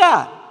don't see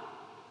that.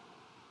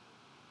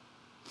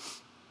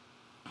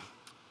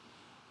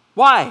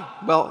 Why?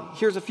 Well,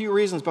 here's a few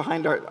reasons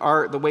behind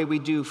the way we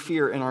do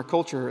fear in our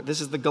culture. This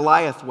is the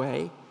Goliath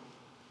way.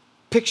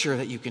 Picture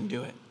that you can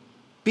do it.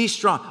 Be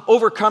strong.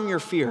 Overcome your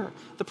fear.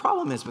 The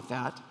problem is with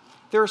that,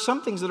 there are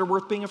some things that are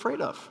worth being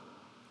afraid of.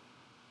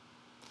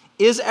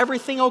 Is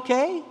everything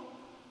okay?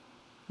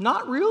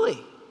 Not really.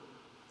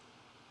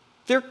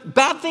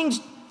 Bad things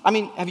I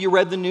mean, have you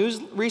read the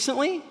news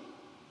recently?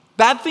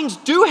 Bad things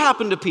do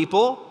happen to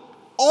people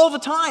all the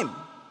time,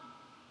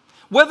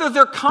 whether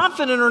they're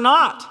confident or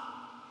not.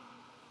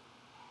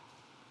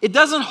 It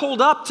doesn't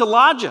hold up to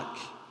logic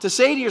to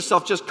say to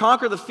yourself, just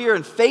conquer the fear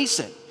and face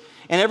it,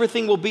 and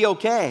everything will be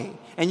okay,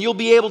 and you'll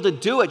be able to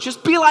do it.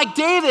 Just be like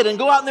David and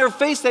go out in there and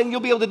face that, and you'll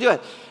be able to do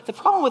it. The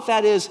problem with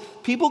that is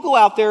people go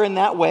out there in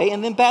that way,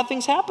 and then bad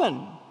things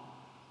happen.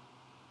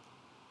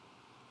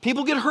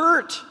 People get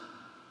hurt.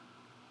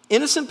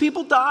 Innocent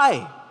people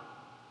die.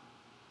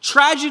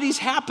 Tragedies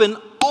happen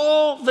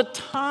all the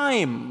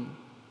time.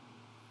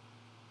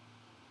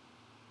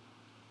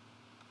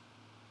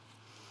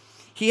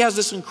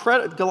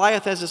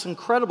 Goliath has this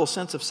incredible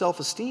sense of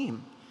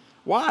self-esteem.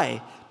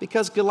 Why?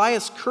 Because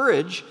Goliath's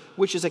courage,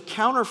 which is a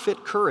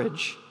counterfeit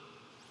courage,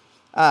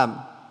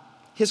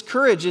 his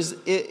courage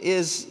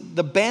is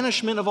the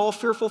banishment of all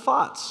fearful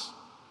thoughts.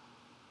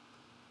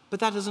 But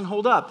that doesn't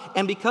hold up.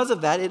 And because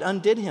of that, it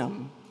undid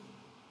him.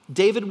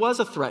 David was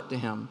a threat to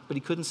him, but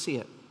he couldn't see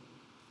it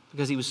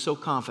because he was so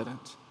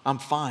confident. I'm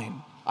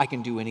fine. I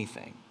can do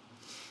anything.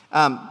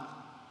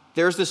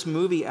 There's this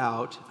movie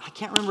out. I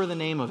can't remember the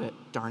name of it.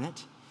 Darn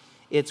it.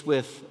 It's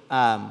with,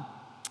 I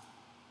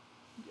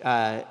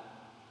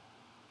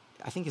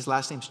think his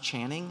last name's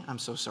Channing. I'm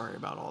so sorry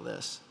about all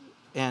this.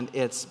 And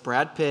it's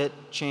Brad Pitt,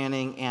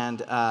 Channing,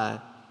 and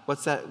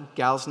what's that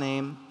gal's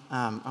name?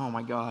 Oh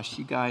my gosh,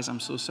 you guys, I'm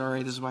so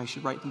sorry. This is why I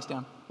should write things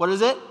down. What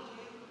is it?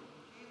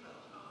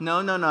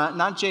 No,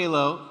 not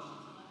J-Lo.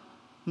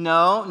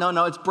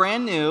 No, it's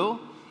brand new.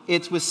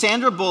 It's with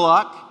Sandra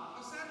Bullock,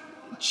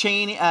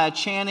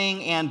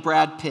 Channing, and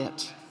Brad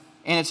Pitt.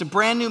 And it's a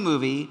brand new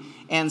movie.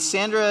 And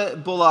Sandra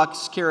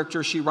Bullock's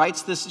character, she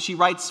writes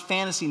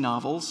fantasy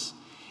novels.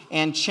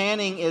 And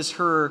Channing is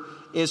her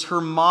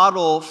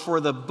model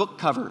for the book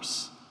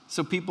covers.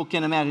 So people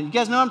can imagine. You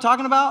guys know what I'm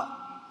talking about?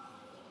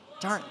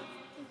 Darn.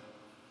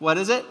 What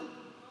is it?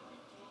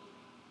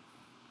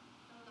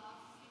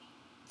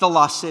 The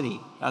Lost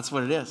City. That's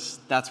what it is.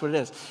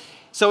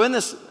 So in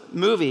this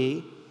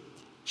movie,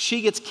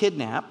 she gets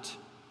kidnapped,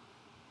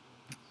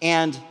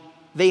 and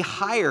they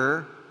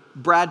hire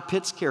Brad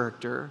Pitt's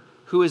character,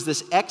 who is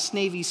this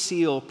ex-Navy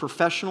SEAL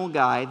professional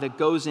guy that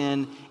goes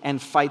in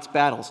and fights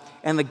battles.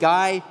 And the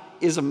guy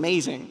is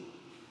amazing.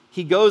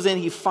 He goes in,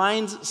 he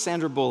finds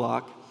Sandra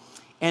Bullock,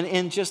 and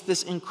in just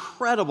this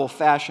incredible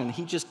fashion,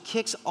 he just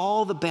kicks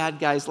all the bad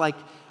guys,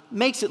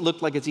 makes it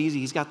look like it's easy.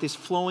 He's got this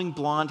flowing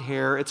blonde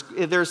hair.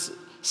 There's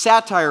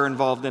satire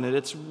involved in it.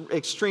 It's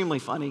extremely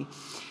funny.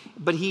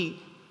 But he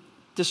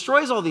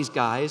destroys all these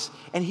guys,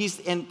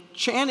 and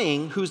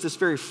Channing, who's this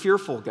very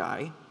fearful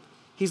guy,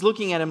 he's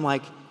looking at him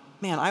like,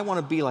 man, I want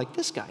to be like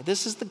this guy.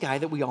 This is the guy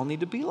that we all need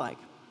to be like.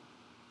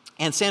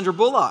 And Sandra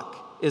Bullock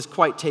is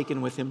quite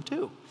taken with him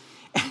too.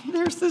 And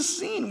there's this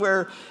scene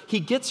where he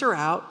gets her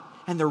out,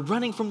 and they're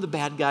running from the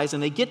bad guys,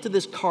 and they get to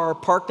this car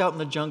parked out in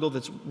the jungle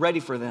that's ready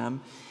for them.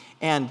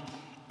 And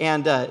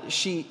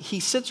he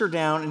sits her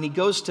down, and he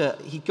goes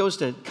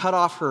to cut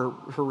off her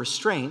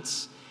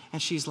restraints,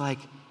 and she's like,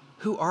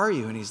 "Who are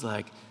you?" And he's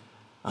like,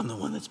 "I'm the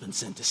one that's been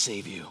sent to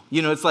save you."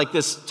 You know, it's like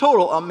this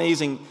total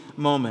amazing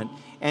moment.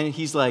 And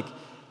he's like,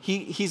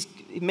 he's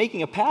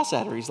making a pass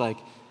at her. He's like,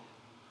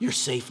 "You're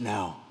safe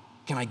now.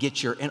 Can I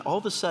get your?" And all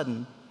of a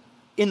sudden,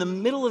 in the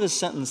middle of his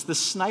sentence, the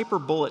sniper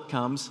bullet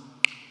comes,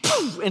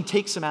 poof, and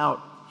takes him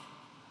out.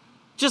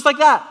 Just like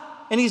that.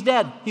 And he's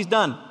dead. He's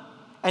done.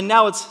 And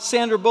now it's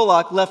Sandra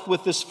Bullock left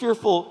with this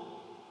fearful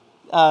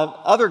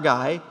other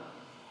guy.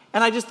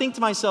 And I just think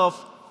to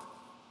myself,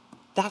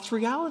 that's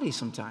reality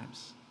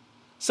sometimes.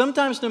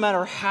 Sometimes no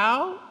matter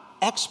how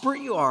expert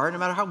you are, no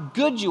matter how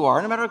good you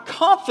are, no matter how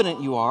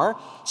confident you are,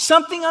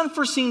 something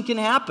unforeseen can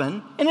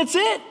happen, and it's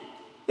it.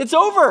 It's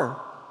over.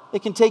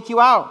 It can take you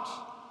out.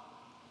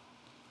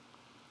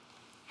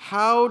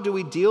 How do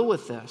we deal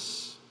with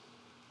this?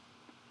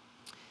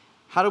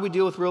 How do we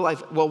deal with real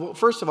life? Well,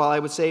 first of all, I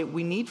would say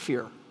we need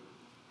fear.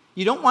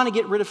 You don't want to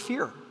get rid of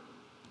fear.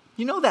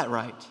 You know that,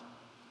 right?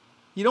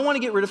 You don't want to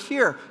get rid of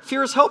fear.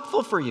 Fear is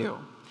helpful for you.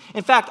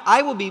 In fact,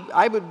 I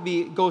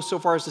would go so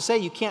far as to say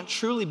you can't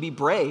truly be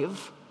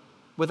brave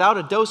without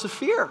a dose of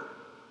fear,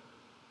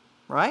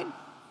 right?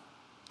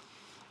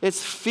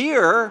 It's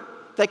fear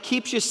that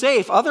keeps you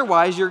safe.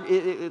 Otherwise,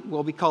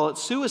 we call it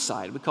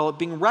suicide. We call it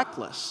being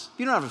reckless. If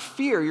you don't have a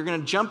fear, you're going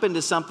to jump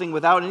into something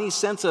without any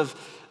sense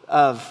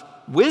of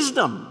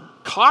wisdom,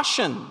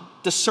 caution,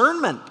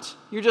 discernment.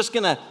 You're just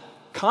going to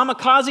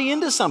kamikaze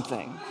into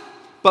something.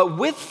 But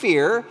with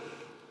fear,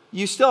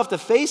 you still have to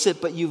face it,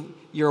 but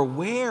you're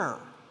aware.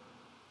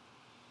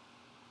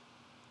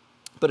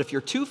 But if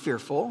you're too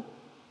fearful,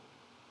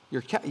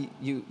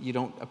 you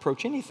don't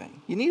approach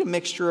anything. You need a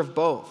mixture of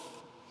both.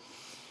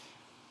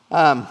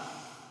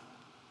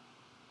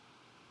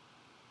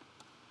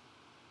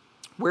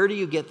 Where do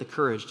you get the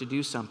courage to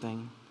do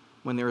something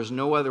when there is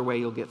no other way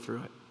you'll get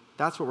through it?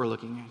 That's what we're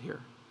looking at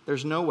here.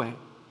 There's no way.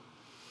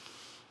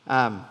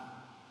 How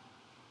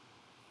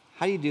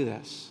do you do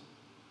this?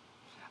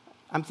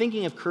 I'm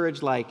thinking of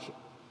courage like,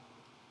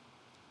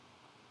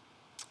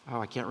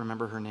 I can't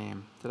remember her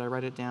name. Did I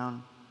write it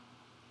down?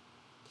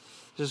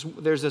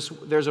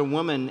 There's a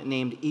woman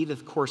named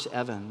Edith Course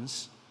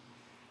Evans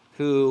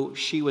who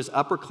she was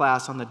upper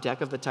class on the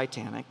deck of the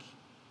Titanic.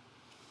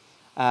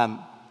 And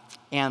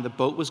the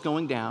boat was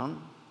going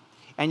down.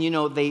 And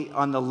they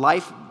on the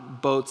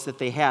lifeboats that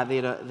they had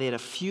a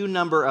few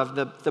number of,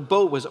 the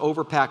boat was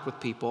overpacked with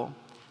people.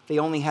 They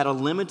only had a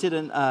limited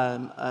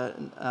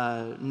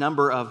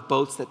number of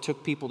boats that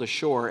took people to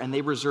shore, and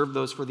they reserved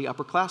those for the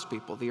upper class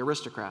people, the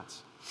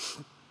aristocrats.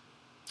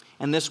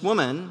 And this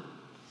woman,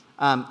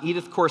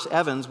 Edith Course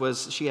Evans,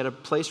 she had a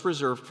place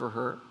reserved for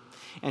her,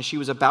 and she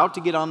was about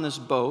to get on this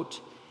boat,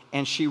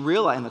 and she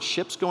realized, and the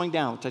ship's going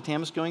down, the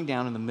Titanic's going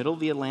down in the middle of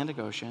the Atlantic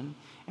Ocean,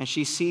 and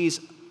she sees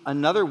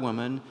another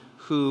woman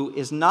who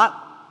is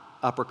not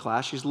upper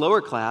class, she's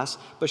lower class,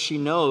 but she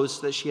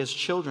knows that she has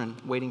children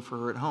waiting for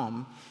her at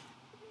home.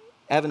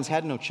 Evans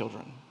had no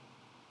children.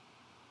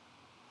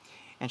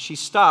 And she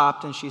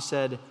stopped and she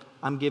said,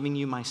 "I'm giving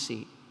you my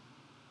seat."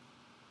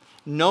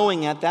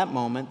 Knowing at that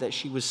moment that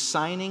she was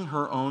signing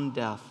her own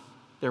death.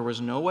 There was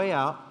no way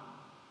out.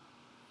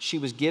 She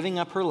was giving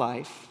up her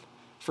life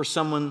for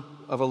someone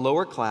of a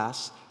lower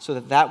class so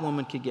that that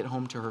woman could get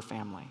home to her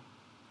family.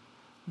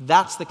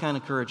 That's the kind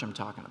of courage I'm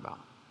talking about.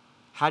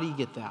 How do you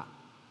get that?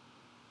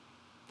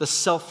 The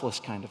selfless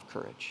kind of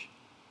courage.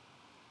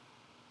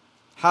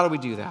 How do we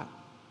do that?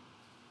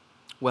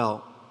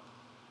 Well,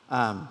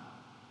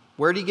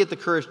 where do you get the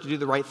courage to do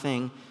the right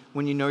thing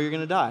when you know you're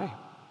going to die?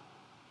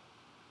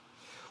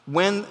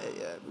 Where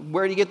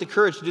do you get the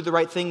courage to do the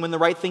right thing when the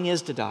right thing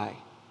is to die?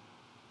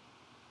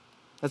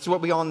 That's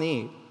what we all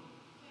need.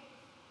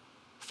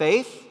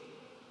 Faith?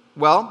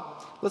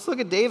 Well, let's look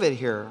at David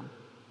here.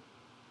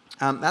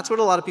 That's what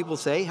a lot of people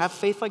say. Have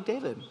faith like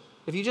David.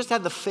 If you just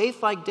had the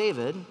faith like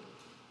David,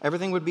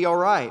 everything would be all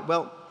right.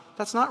 Well,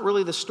 that's not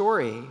really the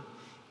story.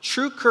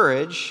 True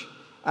courage,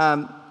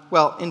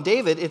 in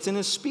David, it's in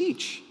his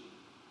speech.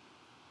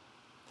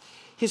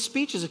 His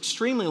speech is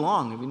extremely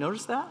long. Have you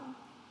noticed that?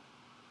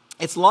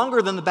 It's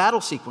longer than the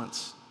battle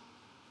sequence.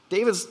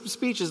 David's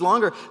speech is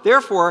longer.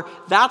 Therefore,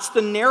 that's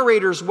the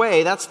narrator's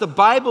way. That's the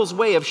Bible's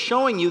way of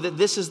showing you that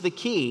this is the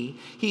key.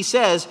 He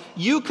says,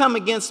 "You come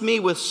against me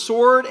with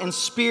sword and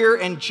spear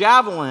and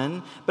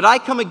javelin, but I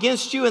come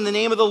against you in the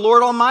name of the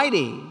Lord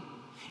Almighty."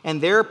 And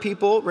there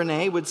people,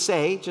 Renee, would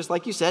say, just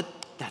like you said,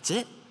 that's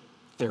it.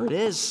 There it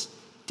is.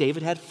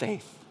 David had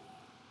faith.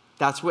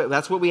 That's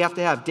what we have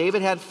to have.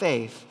 David had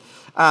faith.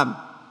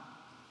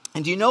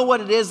 And do you know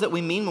what it is that we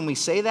mean when we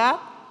say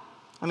that?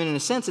 I mean, in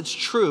a sense, it's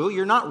true.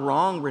 You're not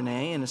wrong,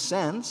 Renee, in a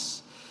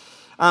sense.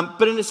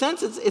 But in a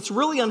sense, it's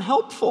really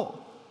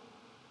unhelpful.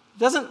 It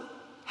doesn't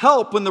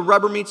help when the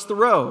rubber meets the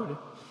road.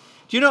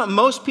 Do you know what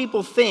most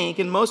people think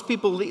and most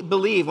people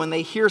believe when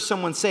they hear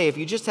someone say, if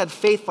you just had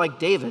faith like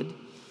David,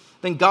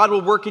 then God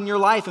will work in your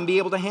life and be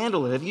able to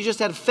handle it. If you just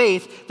had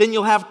faith, then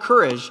you'll have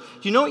courage.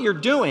 Do you know what you're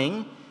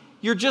doing?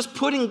 You're just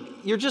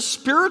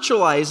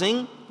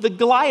spiritualizing the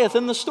Goliath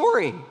in the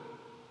story.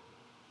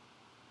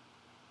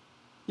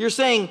 You're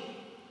saying,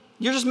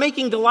 you're just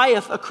making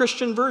Goliath a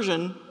Christian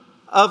version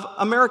of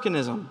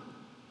Americanism.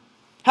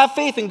 Have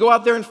faith and go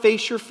out there and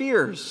face your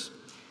fears.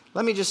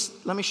 Let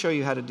me show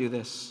you how to do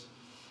this.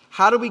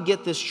 How do we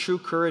get this true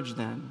courage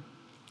then?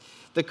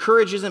 The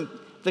courage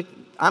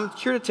I'm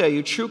here to tell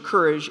you, true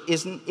courage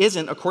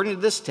isn't, according to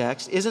this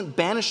text, isn't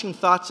banishing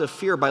thoughts of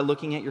fear by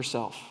looking at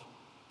yourself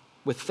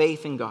with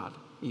faith in God,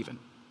 even.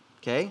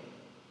 Okay?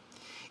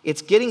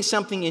 It's getting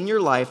something in your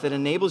life that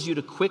enables you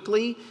to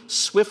quickly,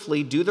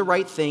 swiftly do the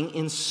right thing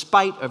in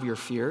spite of your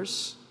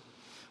fears,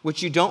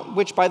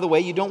 which, by the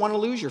way, you don't want to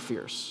lose your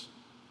fears.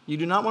 You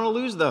do not want to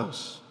lose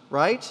those,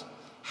 right?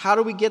 How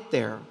do we get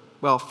there?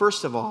 Well,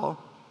 first of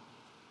all,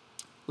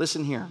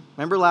 listen here.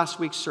 Remember last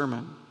week's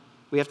sermon?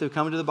 We have to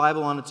come to the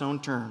Bible on its own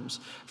terms.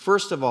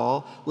 First of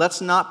all, let's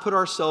not put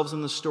ourselves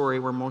in the story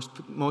where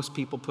most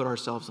people put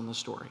ourselves in the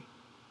story.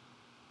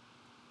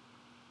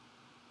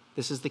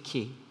 This is the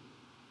key.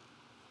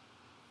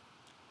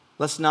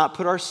 Let's not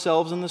put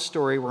ourselves in the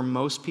story where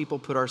most people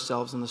put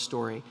ourselves in the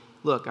story.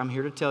 Look, I'm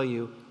here to tell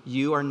you,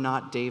 you are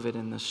not David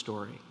in this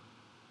story.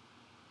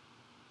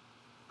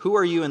 Who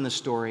are you in the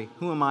story?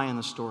 Who am I in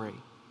the story?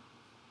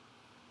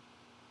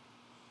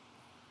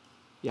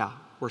 Yeah,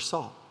 we're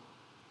Saul.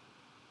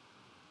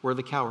 We're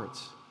the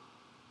cowards.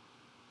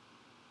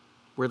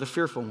 We're the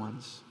fearful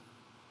ones.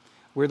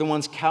 We're the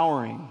ones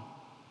cowering.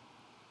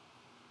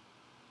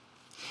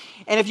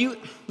 And if you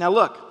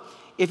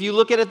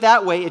look at it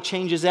that way, it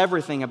changes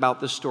everything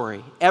about the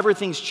story.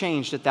 Everything's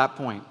changed at that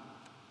point.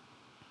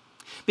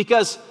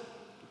 Because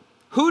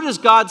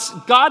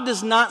God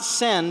does not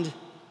send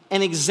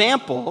an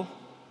example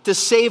to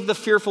save the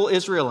fearful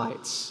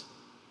Israelites.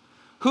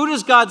 Who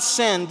does God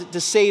send to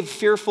save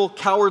fearful,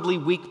 cowardly,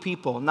 weak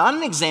people? Not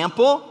an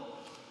example.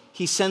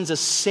 He sends a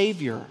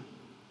Savior.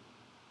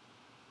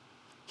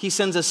 He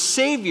sends a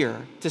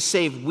Savior to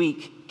save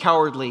weak,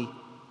 cowardly,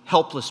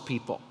 helpless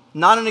people.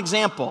 Not an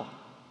example.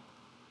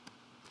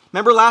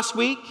 Remember last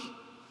week?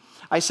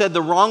 I said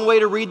the wrong way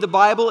to read the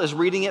Bible is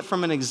reading it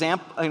from an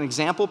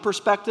example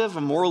perspective,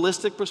 a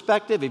moralistic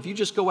perspective. If you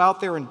just go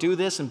out there and do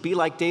this and be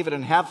like David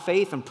and have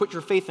faith and put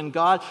your faith in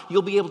God,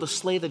 you'll be able to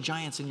slay the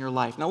giants in your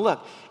life. Now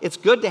look, it's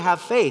good to have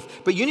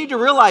faith, but you need to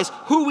realize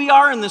who we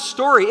are in this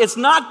story. It's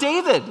not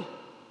David.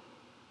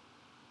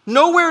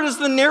 Nowhere does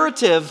the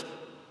narrative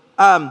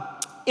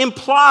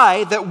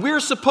imply that we're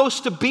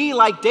supposed to be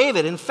like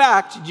David. In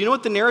fact, do you know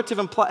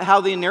what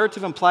how the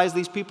narrative implies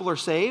these people are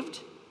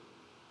saved?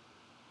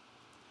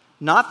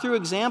 Not through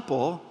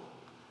example,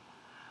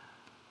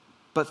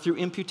 but through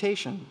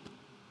imputation.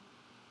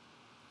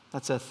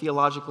 That's a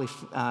theologically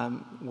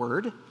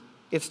word.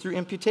 It's through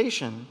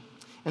imputation.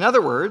 In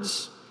other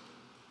words,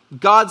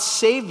 God's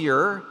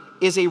Savior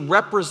is a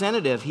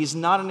representative. He's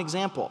not an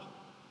example.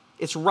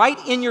 It's right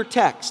in your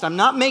text. I'm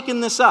not making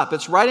this up.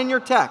 It's right in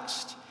your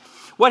text.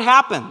 What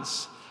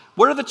happens?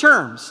 What are the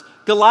terms?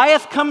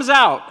 Goliath comes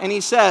out and he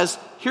says,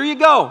 here you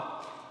go.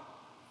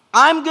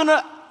 I'm going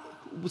to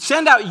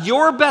send out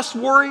your best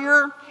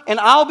warrior, and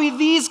I'll be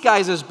these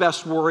guys'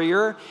 best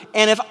warrior.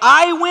 And if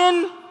I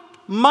win,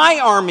 my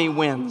army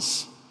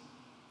wins.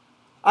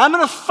 I'm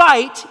going to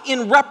fight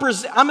I'm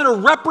going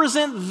to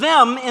represent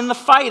them in the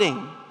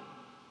fighting.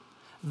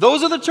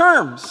 Those are the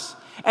terms.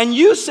 And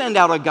you send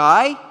out a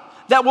guy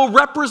that will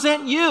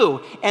represent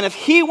you. And if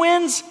he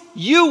wins,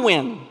 you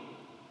win.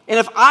 And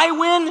if I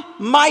win,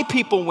 my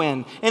people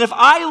win. And if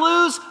I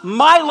lose,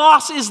 my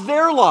loss is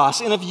their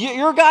loss. And if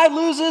your guy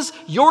loses,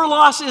 your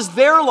loss is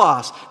their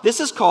loss. This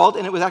is called,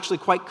 and it was actually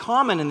quite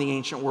common in the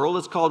ancient world,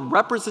 it's called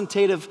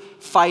representative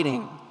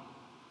fighting.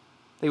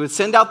 They would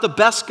send out the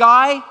best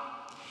guy,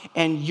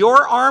 and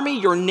your army,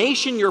 your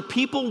nation, your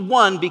people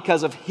won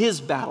because of his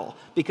battle,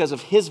 because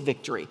of his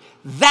victory.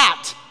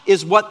 That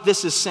is what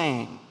this is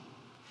saying.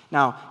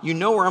 Now, you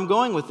know where I'm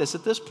going with this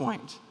at this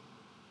point.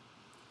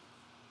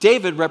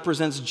 David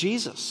represents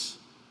Jesus,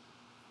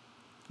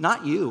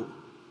 not you.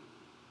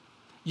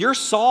 You're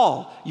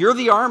Saul. You're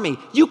the army.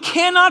 You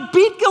cannot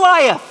beat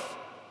Goliath.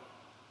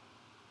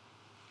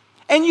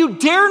 And you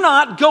dare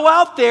not go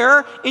out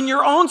there in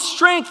your own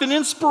strength and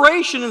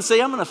inspiration and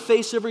say, I'm going to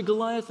face every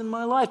Goliath in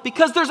my life,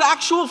 because there's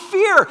actual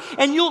fear,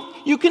 and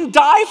you can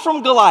die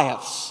from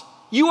Goliaths.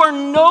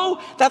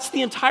 That's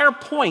the entire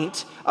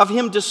point of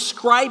him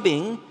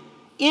describing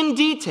in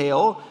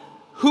detail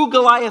who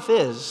Goliath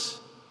is.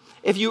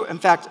 In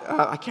fact,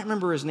 I can't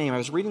remember his name. I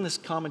was reading this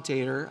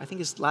commentator. I think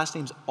his last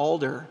name's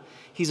Alder.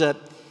 He's not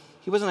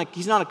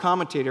a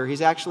commentator.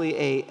 He's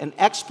actually an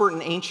expert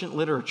in ancient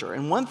literature.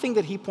 And one thing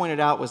that he pointed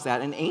out was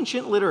that in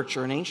ancient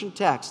literature, in ancient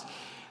text,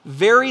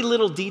 very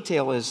little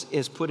detail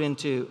is put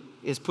into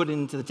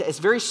the text. It's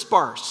very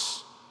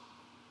sparse.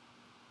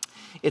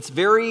 It's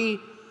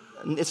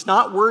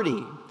not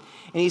wordy.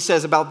 And he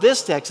says about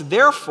this text,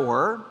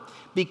 therefore,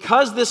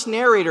 because this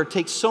narrator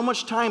takes so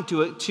much time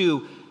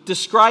to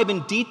describe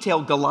in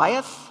detail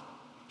Goliath,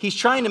 he's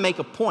trying to make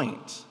a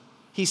point.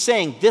 He's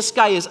saying this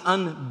guy is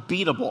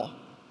unbeatable.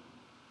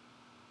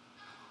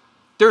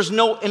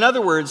 In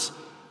other words,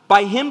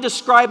 by him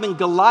describing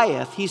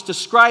Goliath, he's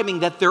describing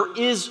that there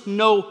is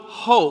no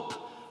hope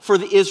for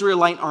the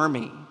Israelite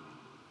army.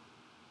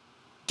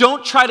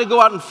 Don't try to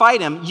go out and fight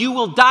him. You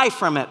will die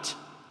from it.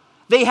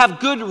 They have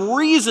good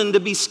reason to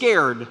be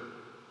scared.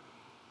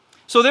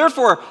 So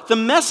therefore, the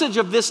message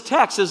of this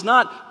text is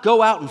not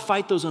go out and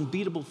fight those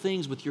unbeatable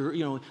things with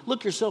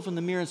look yourself in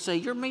the mirror and say,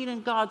 you're made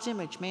in God's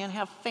image, man,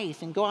 have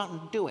faith and go out and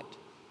do it.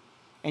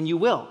 And you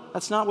will.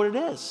 That's not what it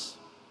is.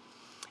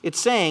 It's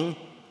saying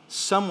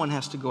someone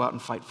has to go out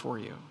and fight for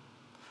you.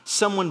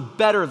 Someone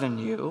better than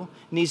you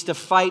needs to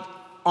fight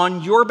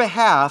on your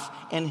behalf,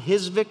 and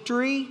his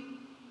victory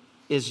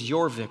is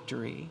your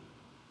victory.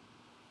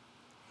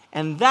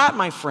 And that,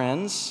 my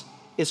friends,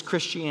 is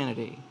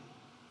Christianity.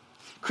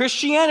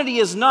 Christianity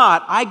is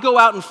not, I go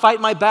out and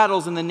fight my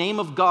battles in the name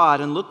of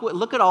God and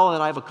look at all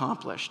that I've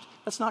accomplished.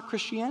 That's not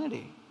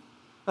Christianity.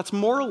 That's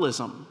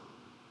moralism.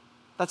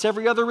 That's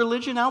every other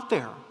religion out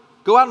there.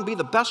 Go out and be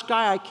the best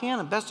guy I can,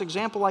 the best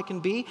example I can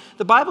be.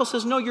 The Bible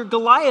says, no, your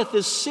Goliath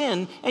is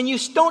sin, and you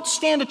don't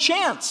stand a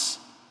chance.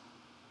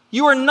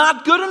 You are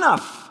not good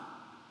enough.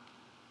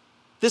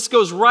 This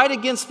goes right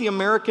against the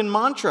American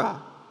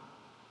mantra.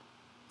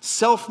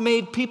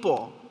 Self-made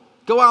people.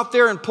 Go out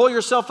there and pull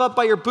yourself up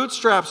by your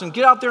bootstraps and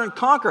get out there and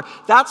conquer.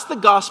 That's the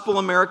gospel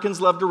Americans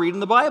love to read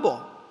in the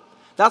Bible.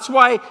 That's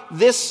why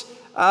this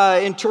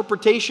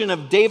interpretation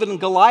of David and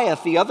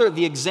Goliath,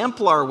 the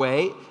exemplar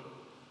way,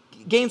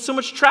 gains so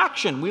much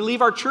traction. We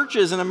leave our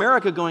churches in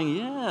America going,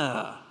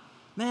 yeah,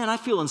 man, I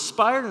feel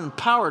inspired and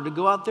empowered to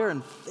go out there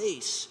and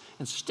face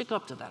and stick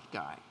up to that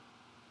guy.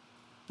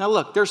 Now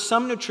look, there's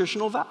some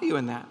nutritional value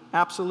in that,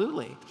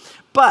 absolutely.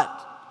 But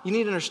you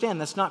need to understand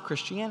that's not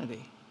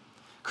Christianity.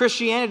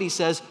 Christianity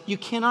says you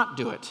cannot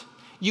do it.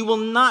 You will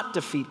not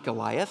defeat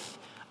Goliath.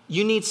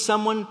 You need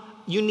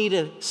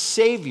a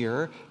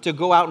savior to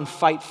go out and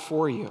fight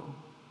for you.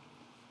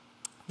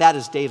 That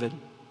is David.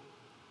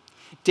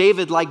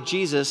 David, like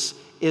Jesus,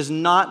 is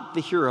not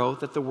the hero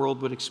that the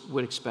world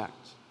would expect.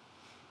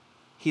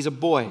 He's a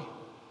boy.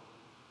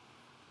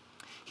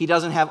 He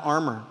doesn't have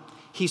armor.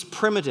 He's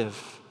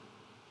primitive.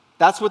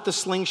 That's what the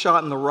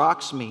slingshot and the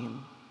rocks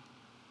mean.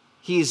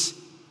 He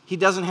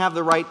doesn't have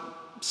the right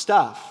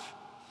stuff.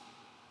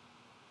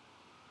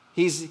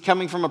 He's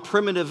coming from a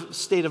primitive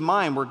state of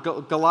mind where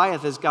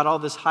Goliath has got all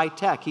this high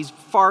tech. He's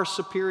far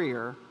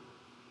superior.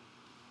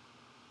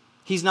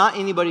 He's not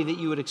anybody that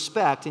you would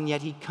expect, and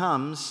yet he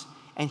comes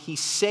and he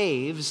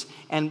saves,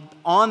 and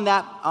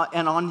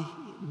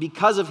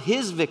because of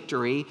his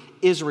victory,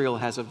 Israel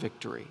has a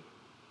victory.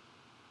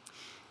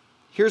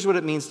 Here's what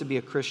it means to be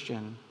a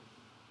Christian.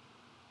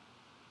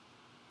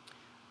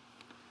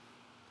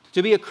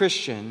 To be a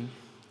Christian,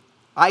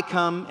 I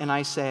come and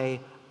I say,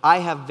 I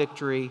have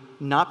victory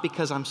not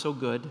because I'm so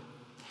good,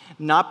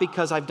 not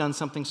because I've done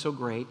something so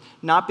great,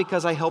 not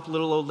because I help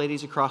little old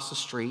ladies across the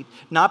street,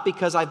 not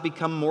because I've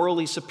become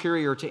morally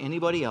superior to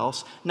anybody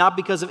else, not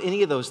because of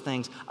any of those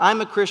things.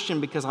 I'm a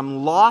Christian because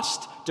I'm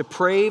lost,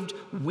 depraved,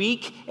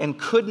 weak, and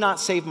could not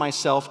save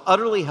myself,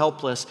 utterly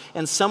helpless,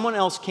 and someone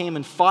else came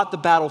and fought the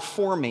battle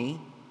for me.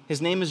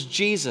 His name is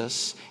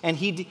Jesus, and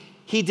he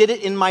did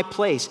it in my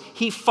place.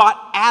 He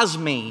fought as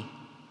me.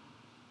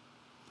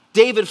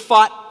 David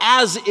fought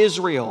as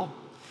Israel.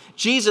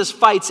 Jesus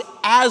fights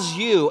as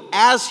you,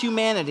 as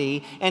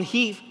humanity, and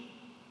he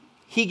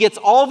gets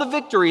all the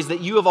victories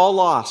that you have all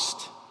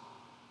lost.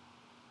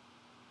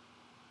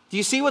 Do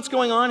you see what's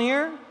going on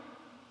here?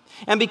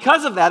 And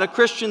because of that, a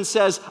Christian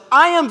says,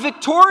 I am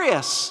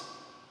victorious.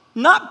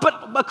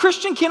 But a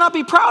Christian cannot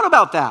be proud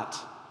about that.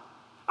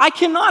 I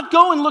cannot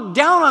go and look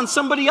down on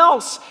somebody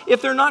else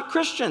if they're not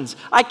Christians.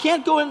 I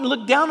can't go and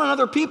look down on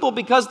other people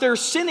because they're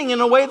sinning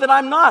in a way that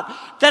I'm not.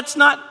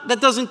 That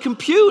doesn't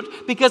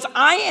compute because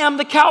I am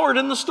the coward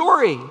in the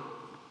story.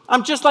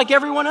 I'm just like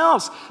everyone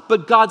else.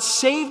 But God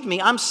saved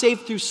me. I'm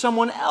saved through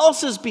someone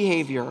else's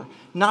behavior,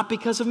 not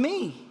because of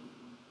me.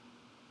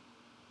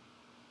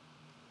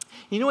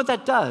 You know what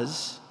that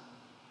does?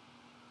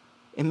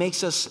 It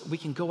makes we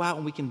can go out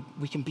and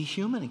we can be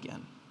human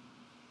again.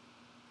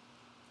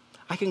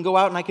 I can go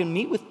out and I can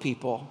meet with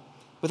people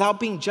without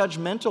being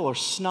judgmental or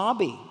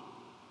snobby.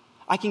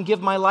 I can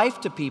give my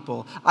life to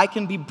people. I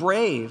can be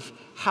brave.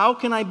 How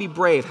can I be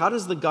brave? How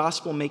does the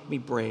gospel make me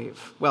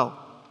brave? Well,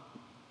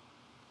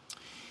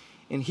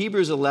 in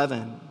Hebrews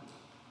 11,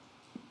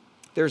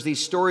 there's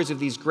these stories of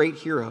these great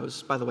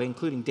heroes, by the way,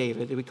 including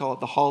David. We call it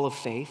the Hall of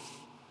Faith.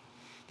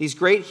 These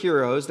great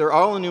heroes, they're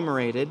all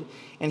enumerated.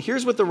 And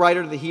here's what the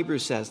writer of the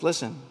Hebrews says.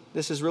 Listen,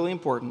 this is really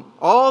important.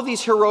 All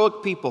these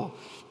heroic people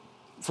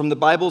from the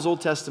Bible's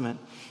Old Testament.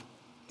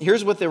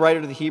 Here's what the writer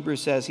of the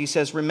Hebrews says. He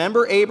says,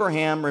 remember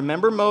Abraham,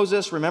 remember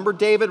Moses, remember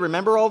David,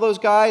 remember all those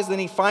guys. Then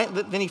he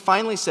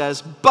finally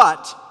says,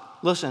 but,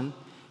 listen,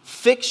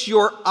 fix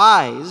your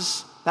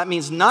eyes. That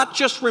means not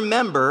just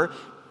remember.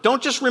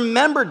 Don't just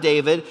remember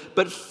David,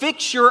 but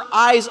fix your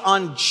eyes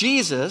on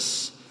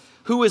Jesus,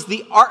 who is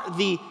the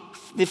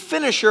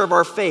finisher of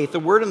our faith. The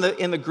word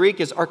in the Greek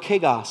is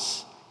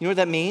archegos. You know what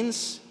that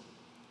means?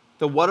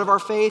 The what of our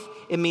faith?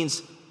 It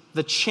means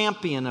the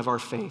champion of our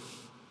faith.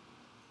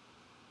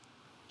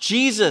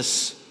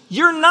 Jesus,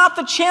 you're not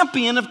the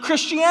champion of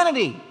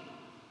Christianity.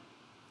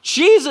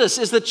 Jesus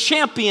is the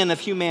champion of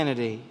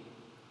humanity.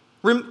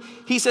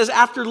 He says,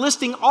 after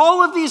listing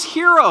all of these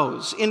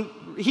heroes in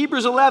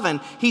Hebrews 11,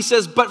 he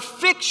says, but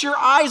fix your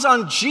eyes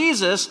on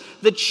Jesus,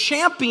 the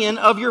champion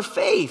of your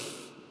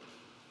faith.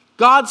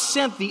 God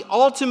sent the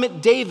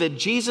ultimate David,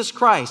 Jesus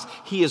Christ.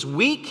 He is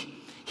weak.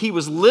 He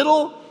was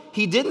little.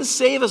 He didn't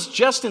save us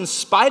just in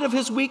spite of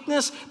his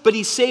weakness, but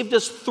he saved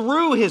us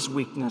through his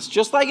weakness,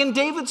 just like in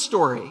David's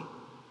story.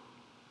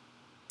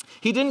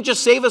 He didn't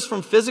just save us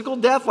from physical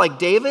death like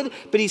David,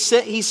 but he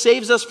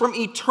saves us from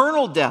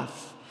eternal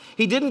death.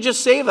 He didn't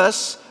just save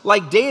us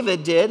like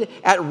David did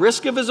at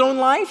risk of his own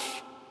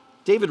life.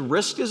 David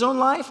risked his own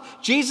life.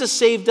 Jesus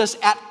saved us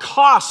at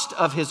cost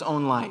of his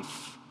own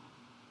life.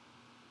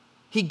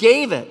 He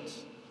gave it.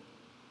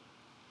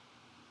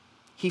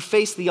 He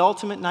faced the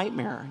ultimate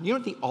nightmare. You know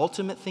what the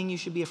ultimate thing you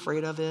should be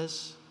afraid of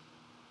is?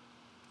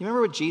 You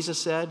remember what Jesus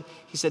said?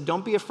 He said,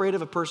 don't be afraid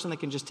of a person that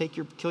can just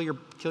kill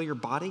your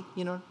body.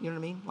 You know what I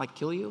mean? Like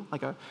kill you.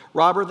 Like a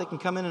robber that can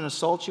come in and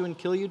assault you and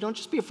kill you. Don't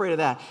just be afraid of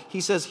that.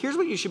 He says, here's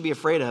what you should be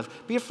afraid of.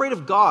 Be afraid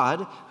of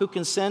God, who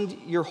can send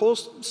your whole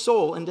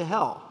soul into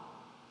hell.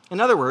 In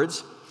other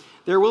words,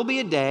 there will be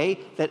a day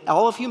that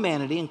all of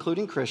humanity,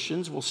 including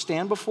Christians, will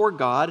stand before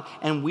God,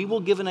 and we will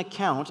give an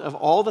account of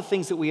all the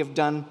things that we have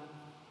done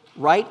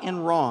right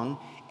and wrong,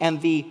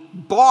 and the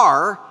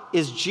bar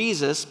is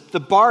Jesus. The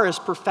bar is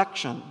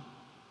perfection.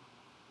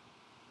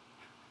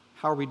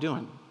 How are we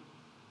doing?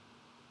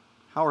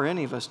 How are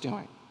any of us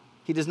doing?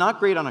 He does not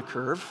grade on a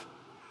curve.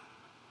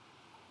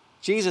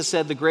 Jesus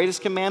said the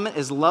greatest commandment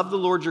is love the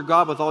Lord your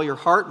God with all your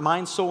heart,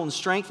 mind, soul, and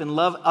strength, and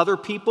love other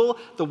people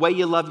the way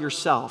you love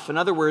yourself. In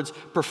other words,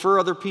 prefer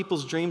other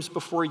people's dreams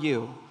before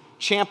you.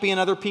 Champion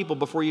other people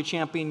before you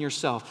champion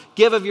yourself.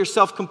 Give of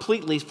yourself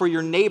completely for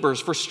your neighbors,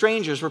 for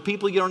strangers, for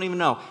people you don't even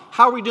know.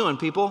 How are we doing,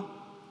 people?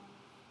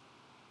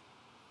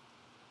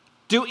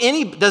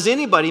 Does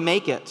anybody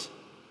make it?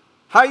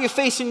 How are you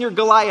facing your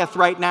Goliath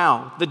right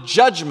now? The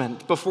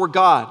judgment before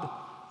God.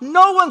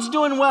 No one's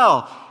doing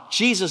well.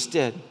 Jesus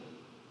did.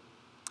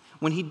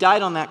 When he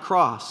died on that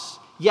cross,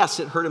 yes,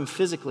 it hurt him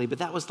physically, but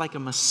that was like a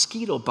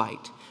mosquito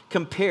bite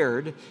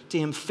compared to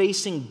him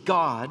facing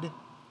God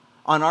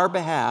on our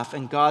behalf,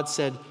 and God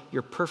said,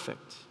 "You're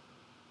perfect.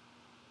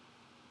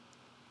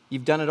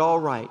 You've done it all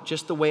right,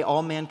 just the way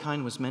all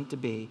mankind was meant to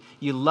be.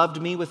 You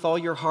loved me with all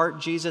your heart,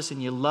 Jesus,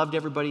 and you loved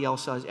everybody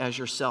else as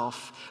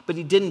yourself." But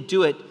he didn't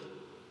do it.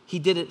 He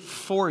did it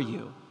for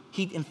you.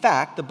 In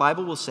fact, the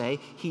Bible will say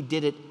he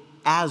did it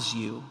as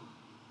you,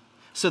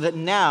 so that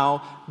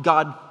now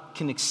God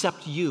can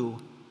accept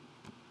you.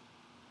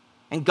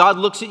 And God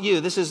looks at you.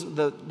 This is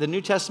the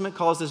New Testament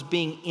calls this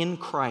being in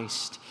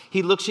Christ.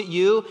 He looks at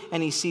you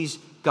and he sees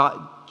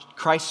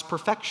Christ's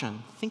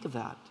perfection. Think of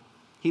that.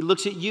 He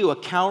looks at you, a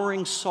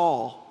cowering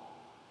Saul,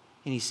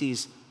 and he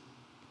sees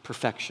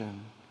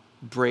perfection,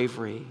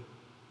 bravery,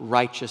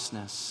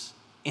 righteousness,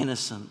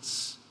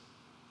 innocence,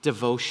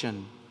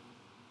 devotion,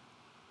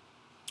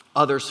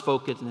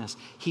 others-focusedness.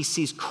 He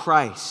sees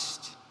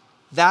Christ.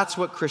 That's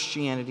what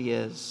Christianity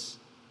is.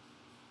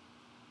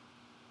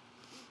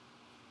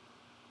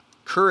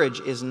 Courage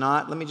is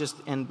not, let me just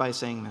end by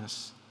saying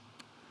this.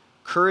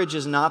 Courage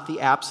is not the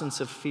absence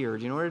of fear.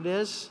 Do you know what it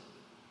is?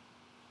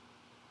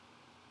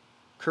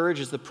 Courage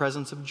is the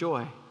presence of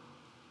joy.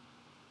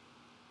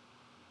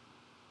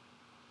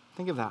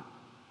 Think of that.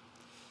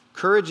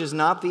 Courage is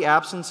not the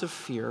absence of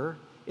fear,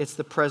 it's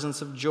the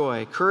presence of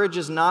joy. Courage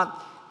is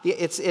not,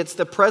 it's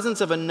the presence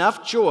of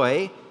enough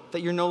joy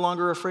that you're no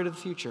longer afraid of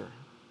the future.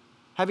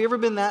 Have you ever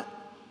been that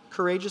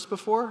courageous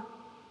before?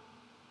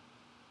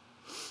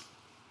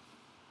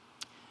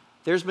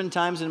 There's been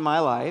times in my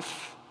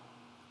life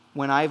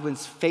when I've been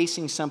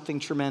facing something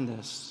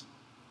tremendous,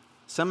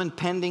 some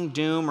impending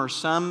doom or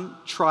some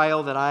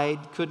trial that I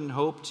couldn't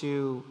hope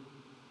to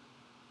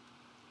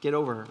get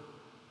over.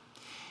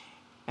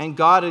 And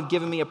God had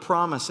given me a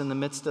promise in the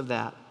midst of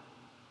that,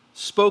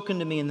 spoken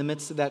to me in the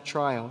midst of that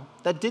trial.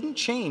 That didn't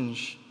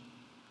change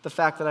the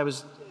fact that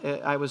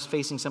I was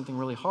facing something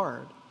really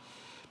hard.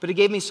 But it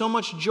gave me so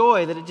much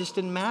joy that it just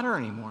didn't matter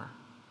anymore.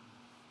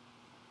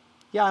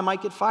 Yeah, I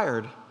might get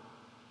fired,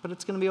 but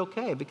it's going to be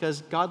okay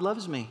because God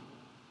loves me.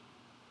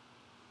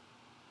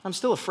 I'm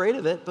still afraid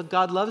of it, but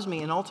God loves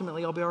me, and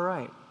ultimately I'll be all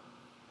right.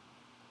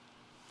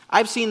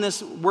 I've seen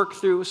this work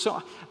through.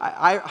 So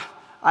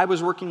I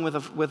was working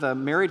with a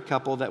married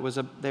couple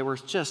they were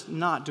just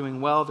not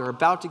doing well. They're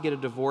about to get a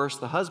divorce.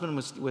 The husband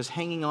was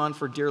hanging on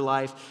for dear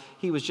life.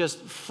 He was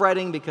just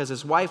fretting because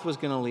his wife was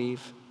going to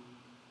leave.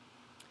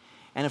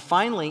 And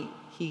finally,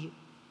 he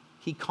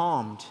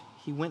calmed.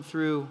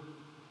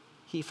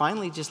 He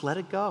finally just let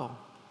it go.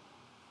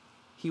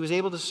 He was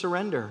able to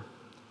surrender.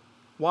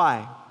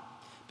 Why?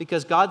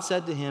 Because God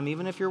said to him,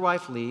 even if your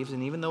wife leaves,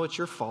 and even though it's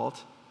your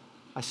fault,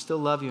 I still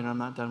love you and I'm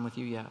not done with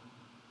you yet.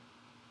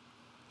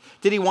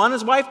 Did he want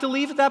his wife to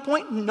leave at that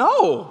point?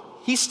 No.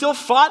 He still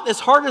fought as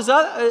hard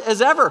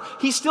as ever.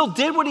 He still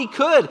did what he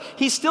could.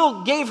 He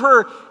still gave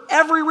her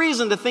every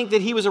reason to think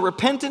that he was a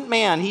repentant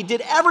man. He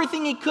did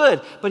everything he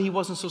could, but he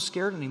wasn't so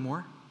scared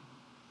anymore.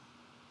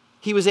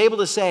 He was able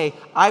to say,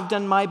 I've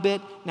done my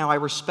bit, now I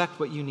respect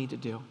what you need to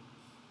do.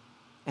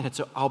 And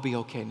I'll be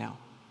okay now.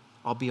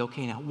 I'll be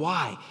okay now.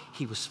 Why?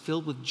 He was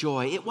filled with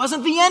joy. It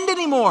wasn't the end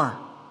anymore.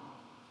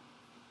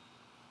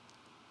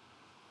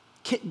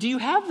 Do you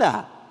have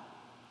that?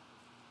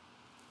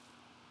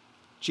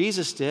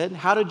 Jesus did.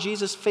 How did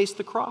Jesus face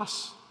the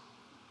cross?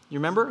 You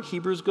remember?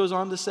 Hebrews goes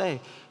on to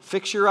say,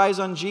 fix your eyes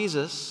on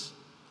Jesus,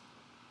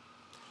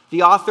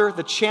 the author,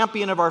 the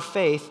champion of our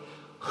faith,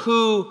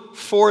 who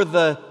for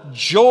the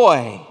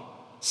joy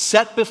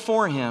set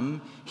before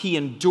him, he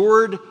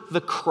endured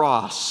the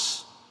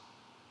cross,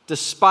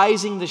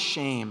 despising the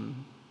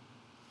shame.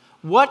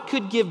 What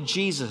could give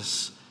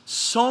Jesus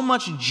so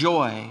much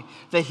joy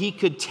that he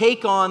could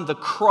take on the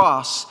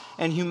cross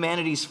and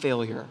humanity's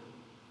failure?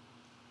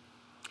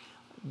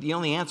 The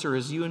only answer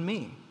is you and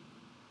me.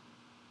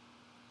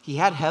 He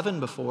had heaven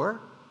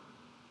before.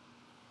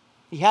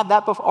 He had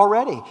that before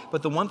already.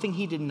 But the one thing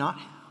he did not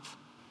have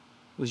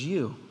was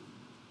you.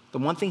 The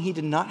one thing he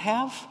did not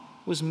have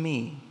was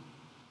me.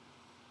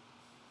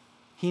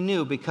 He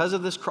knew because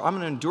of this, I'm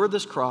going to endure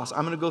this cross.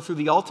 I'm going to go through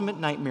the ultimate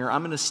nightmare.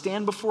 I'm going to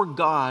stand before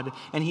God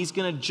and he's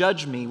going to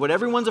judge me, what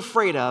everyone's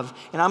afraid of,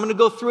 and I'm going to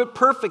go through it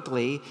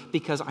perfectly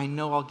because I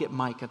know I'll get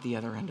Mike at the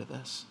other end of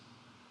this.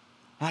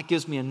 That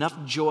gives me enough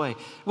joy.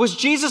 Was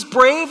Jesus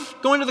brave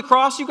going to the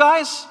cross, you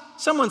guys?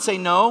 Someone say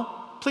no.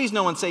 Please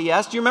no one say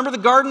yes. Do you remember the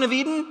Garden of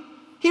Eden?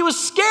 He was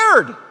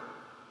scared.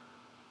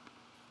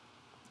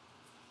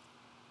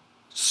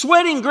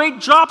 Sweating great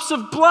drops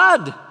of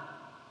blood.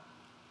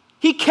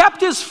 He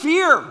kept his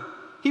fear.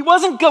 He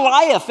wasn't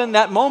Goliath in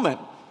that moment.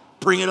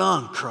 Bring it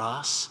on,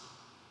 cross.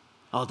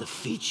 I'll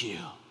defeat you.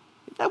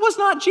 That was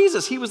not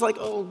Jesus. He was like,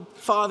 oh,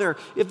 Father,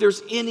 if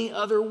there's any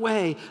other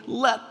way,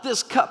 let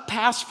this cup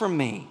pass from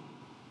me.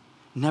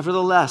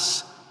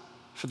 Nevertheless,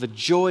 for the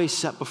joy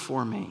set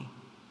before me,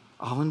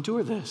 I'll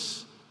endure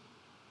this.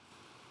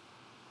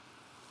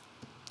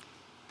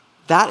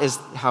 That is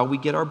how we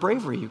get our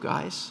bravery, you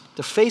guys.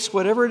 To face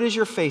whatever it is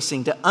you're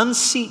facing, to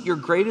unseat your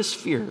greatest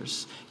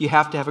fears, you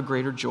have to have a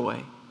greater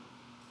joy.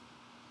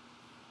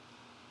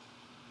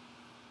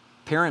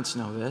 Parents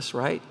know this,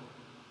 right?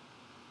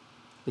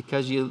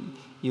 Because you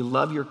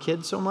love your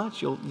kids so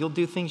much, you'll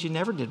do things you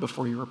never did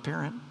before you were a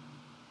parent.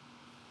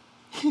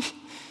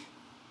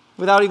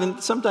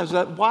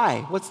 Why?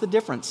 What's the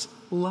difference?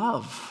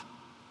 Love.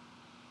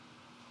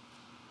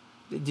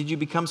 Did you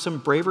become some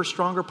braver,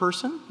 stronger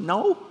person?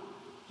 No.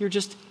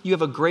 You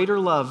have a greater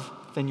love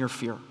than your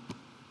fear.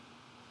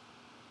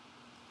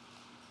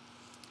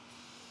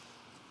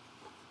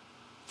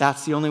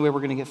 That's the only way we're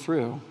going to get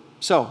through.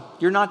 So,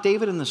 you're not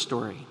David in the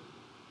story.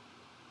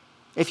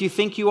 If you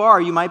think you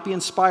are, you might be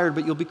inspired,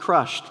 but you'll be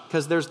crushed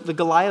because there's the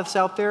Goliaths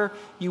out there.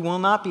 You will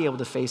not be able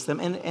to face them.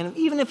 And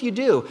even if you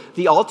do,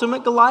 the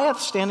ultimate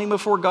Goliath standing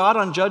before God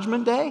on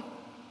Judgment Day,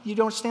 you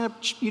don't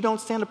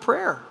stand a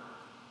prayer.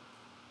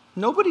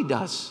 Nobody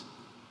does.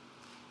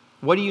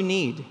 What do you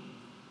need?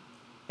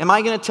 Am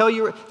I going to tell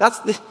you?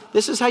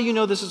 This is how you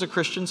know this is a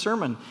Christian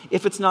sermon.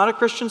 If it's not a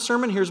Christian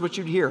sermon, here's what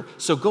you'd hear.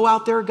 So go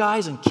out there,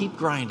 guys, and keep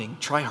grinding.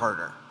 Try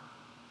harder.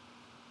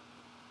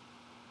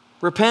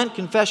 Repent,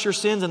 confess your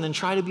sins, and then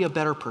try to be a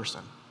better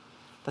person.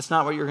 That's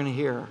not what you're going to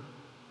hear.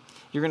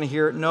 You're going to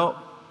hear, no.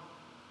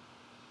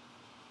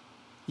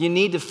 You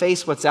need to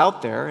face what's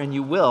out there, and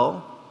you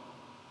will.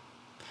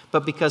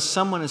 But because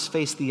someone has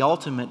faced the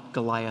ultimate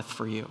Goliath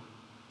for you,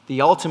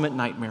 the ultimate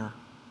nightmare,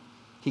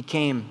 he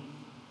came,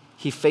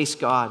 he faced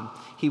God.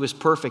 He was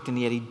perfect, and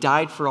yet he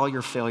died for all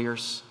your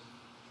failures.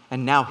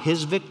 And now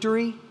his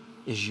victory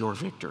is your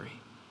victory.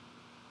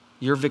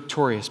 You're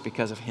victorious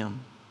because of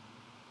him.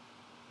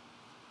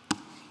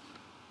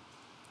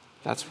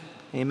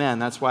 Amen.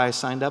 That's why I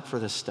signed up for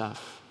this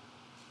stuff.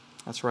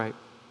 That's right.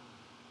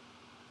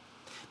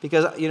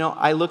 Because,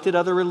 I looked at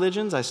other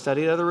religions, I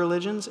studied other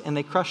religions, and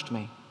they crushed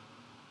me.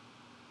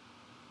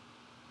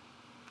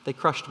 They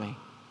crushed me.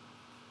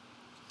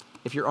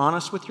 If you're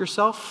honest with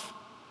yourself,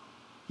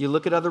 you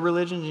look at other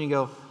religions and you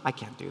go, I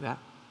can't do that.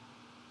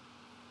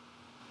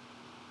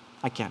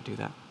 I can't do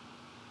that.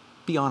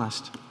 Be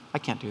honest. I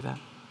can't do that.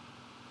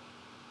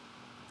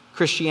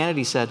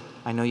 Christianity said,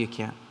 I know you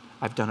can't.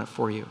 I've done it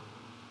for you.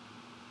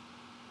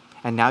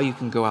 And now you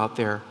can go out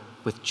there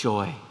with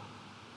joy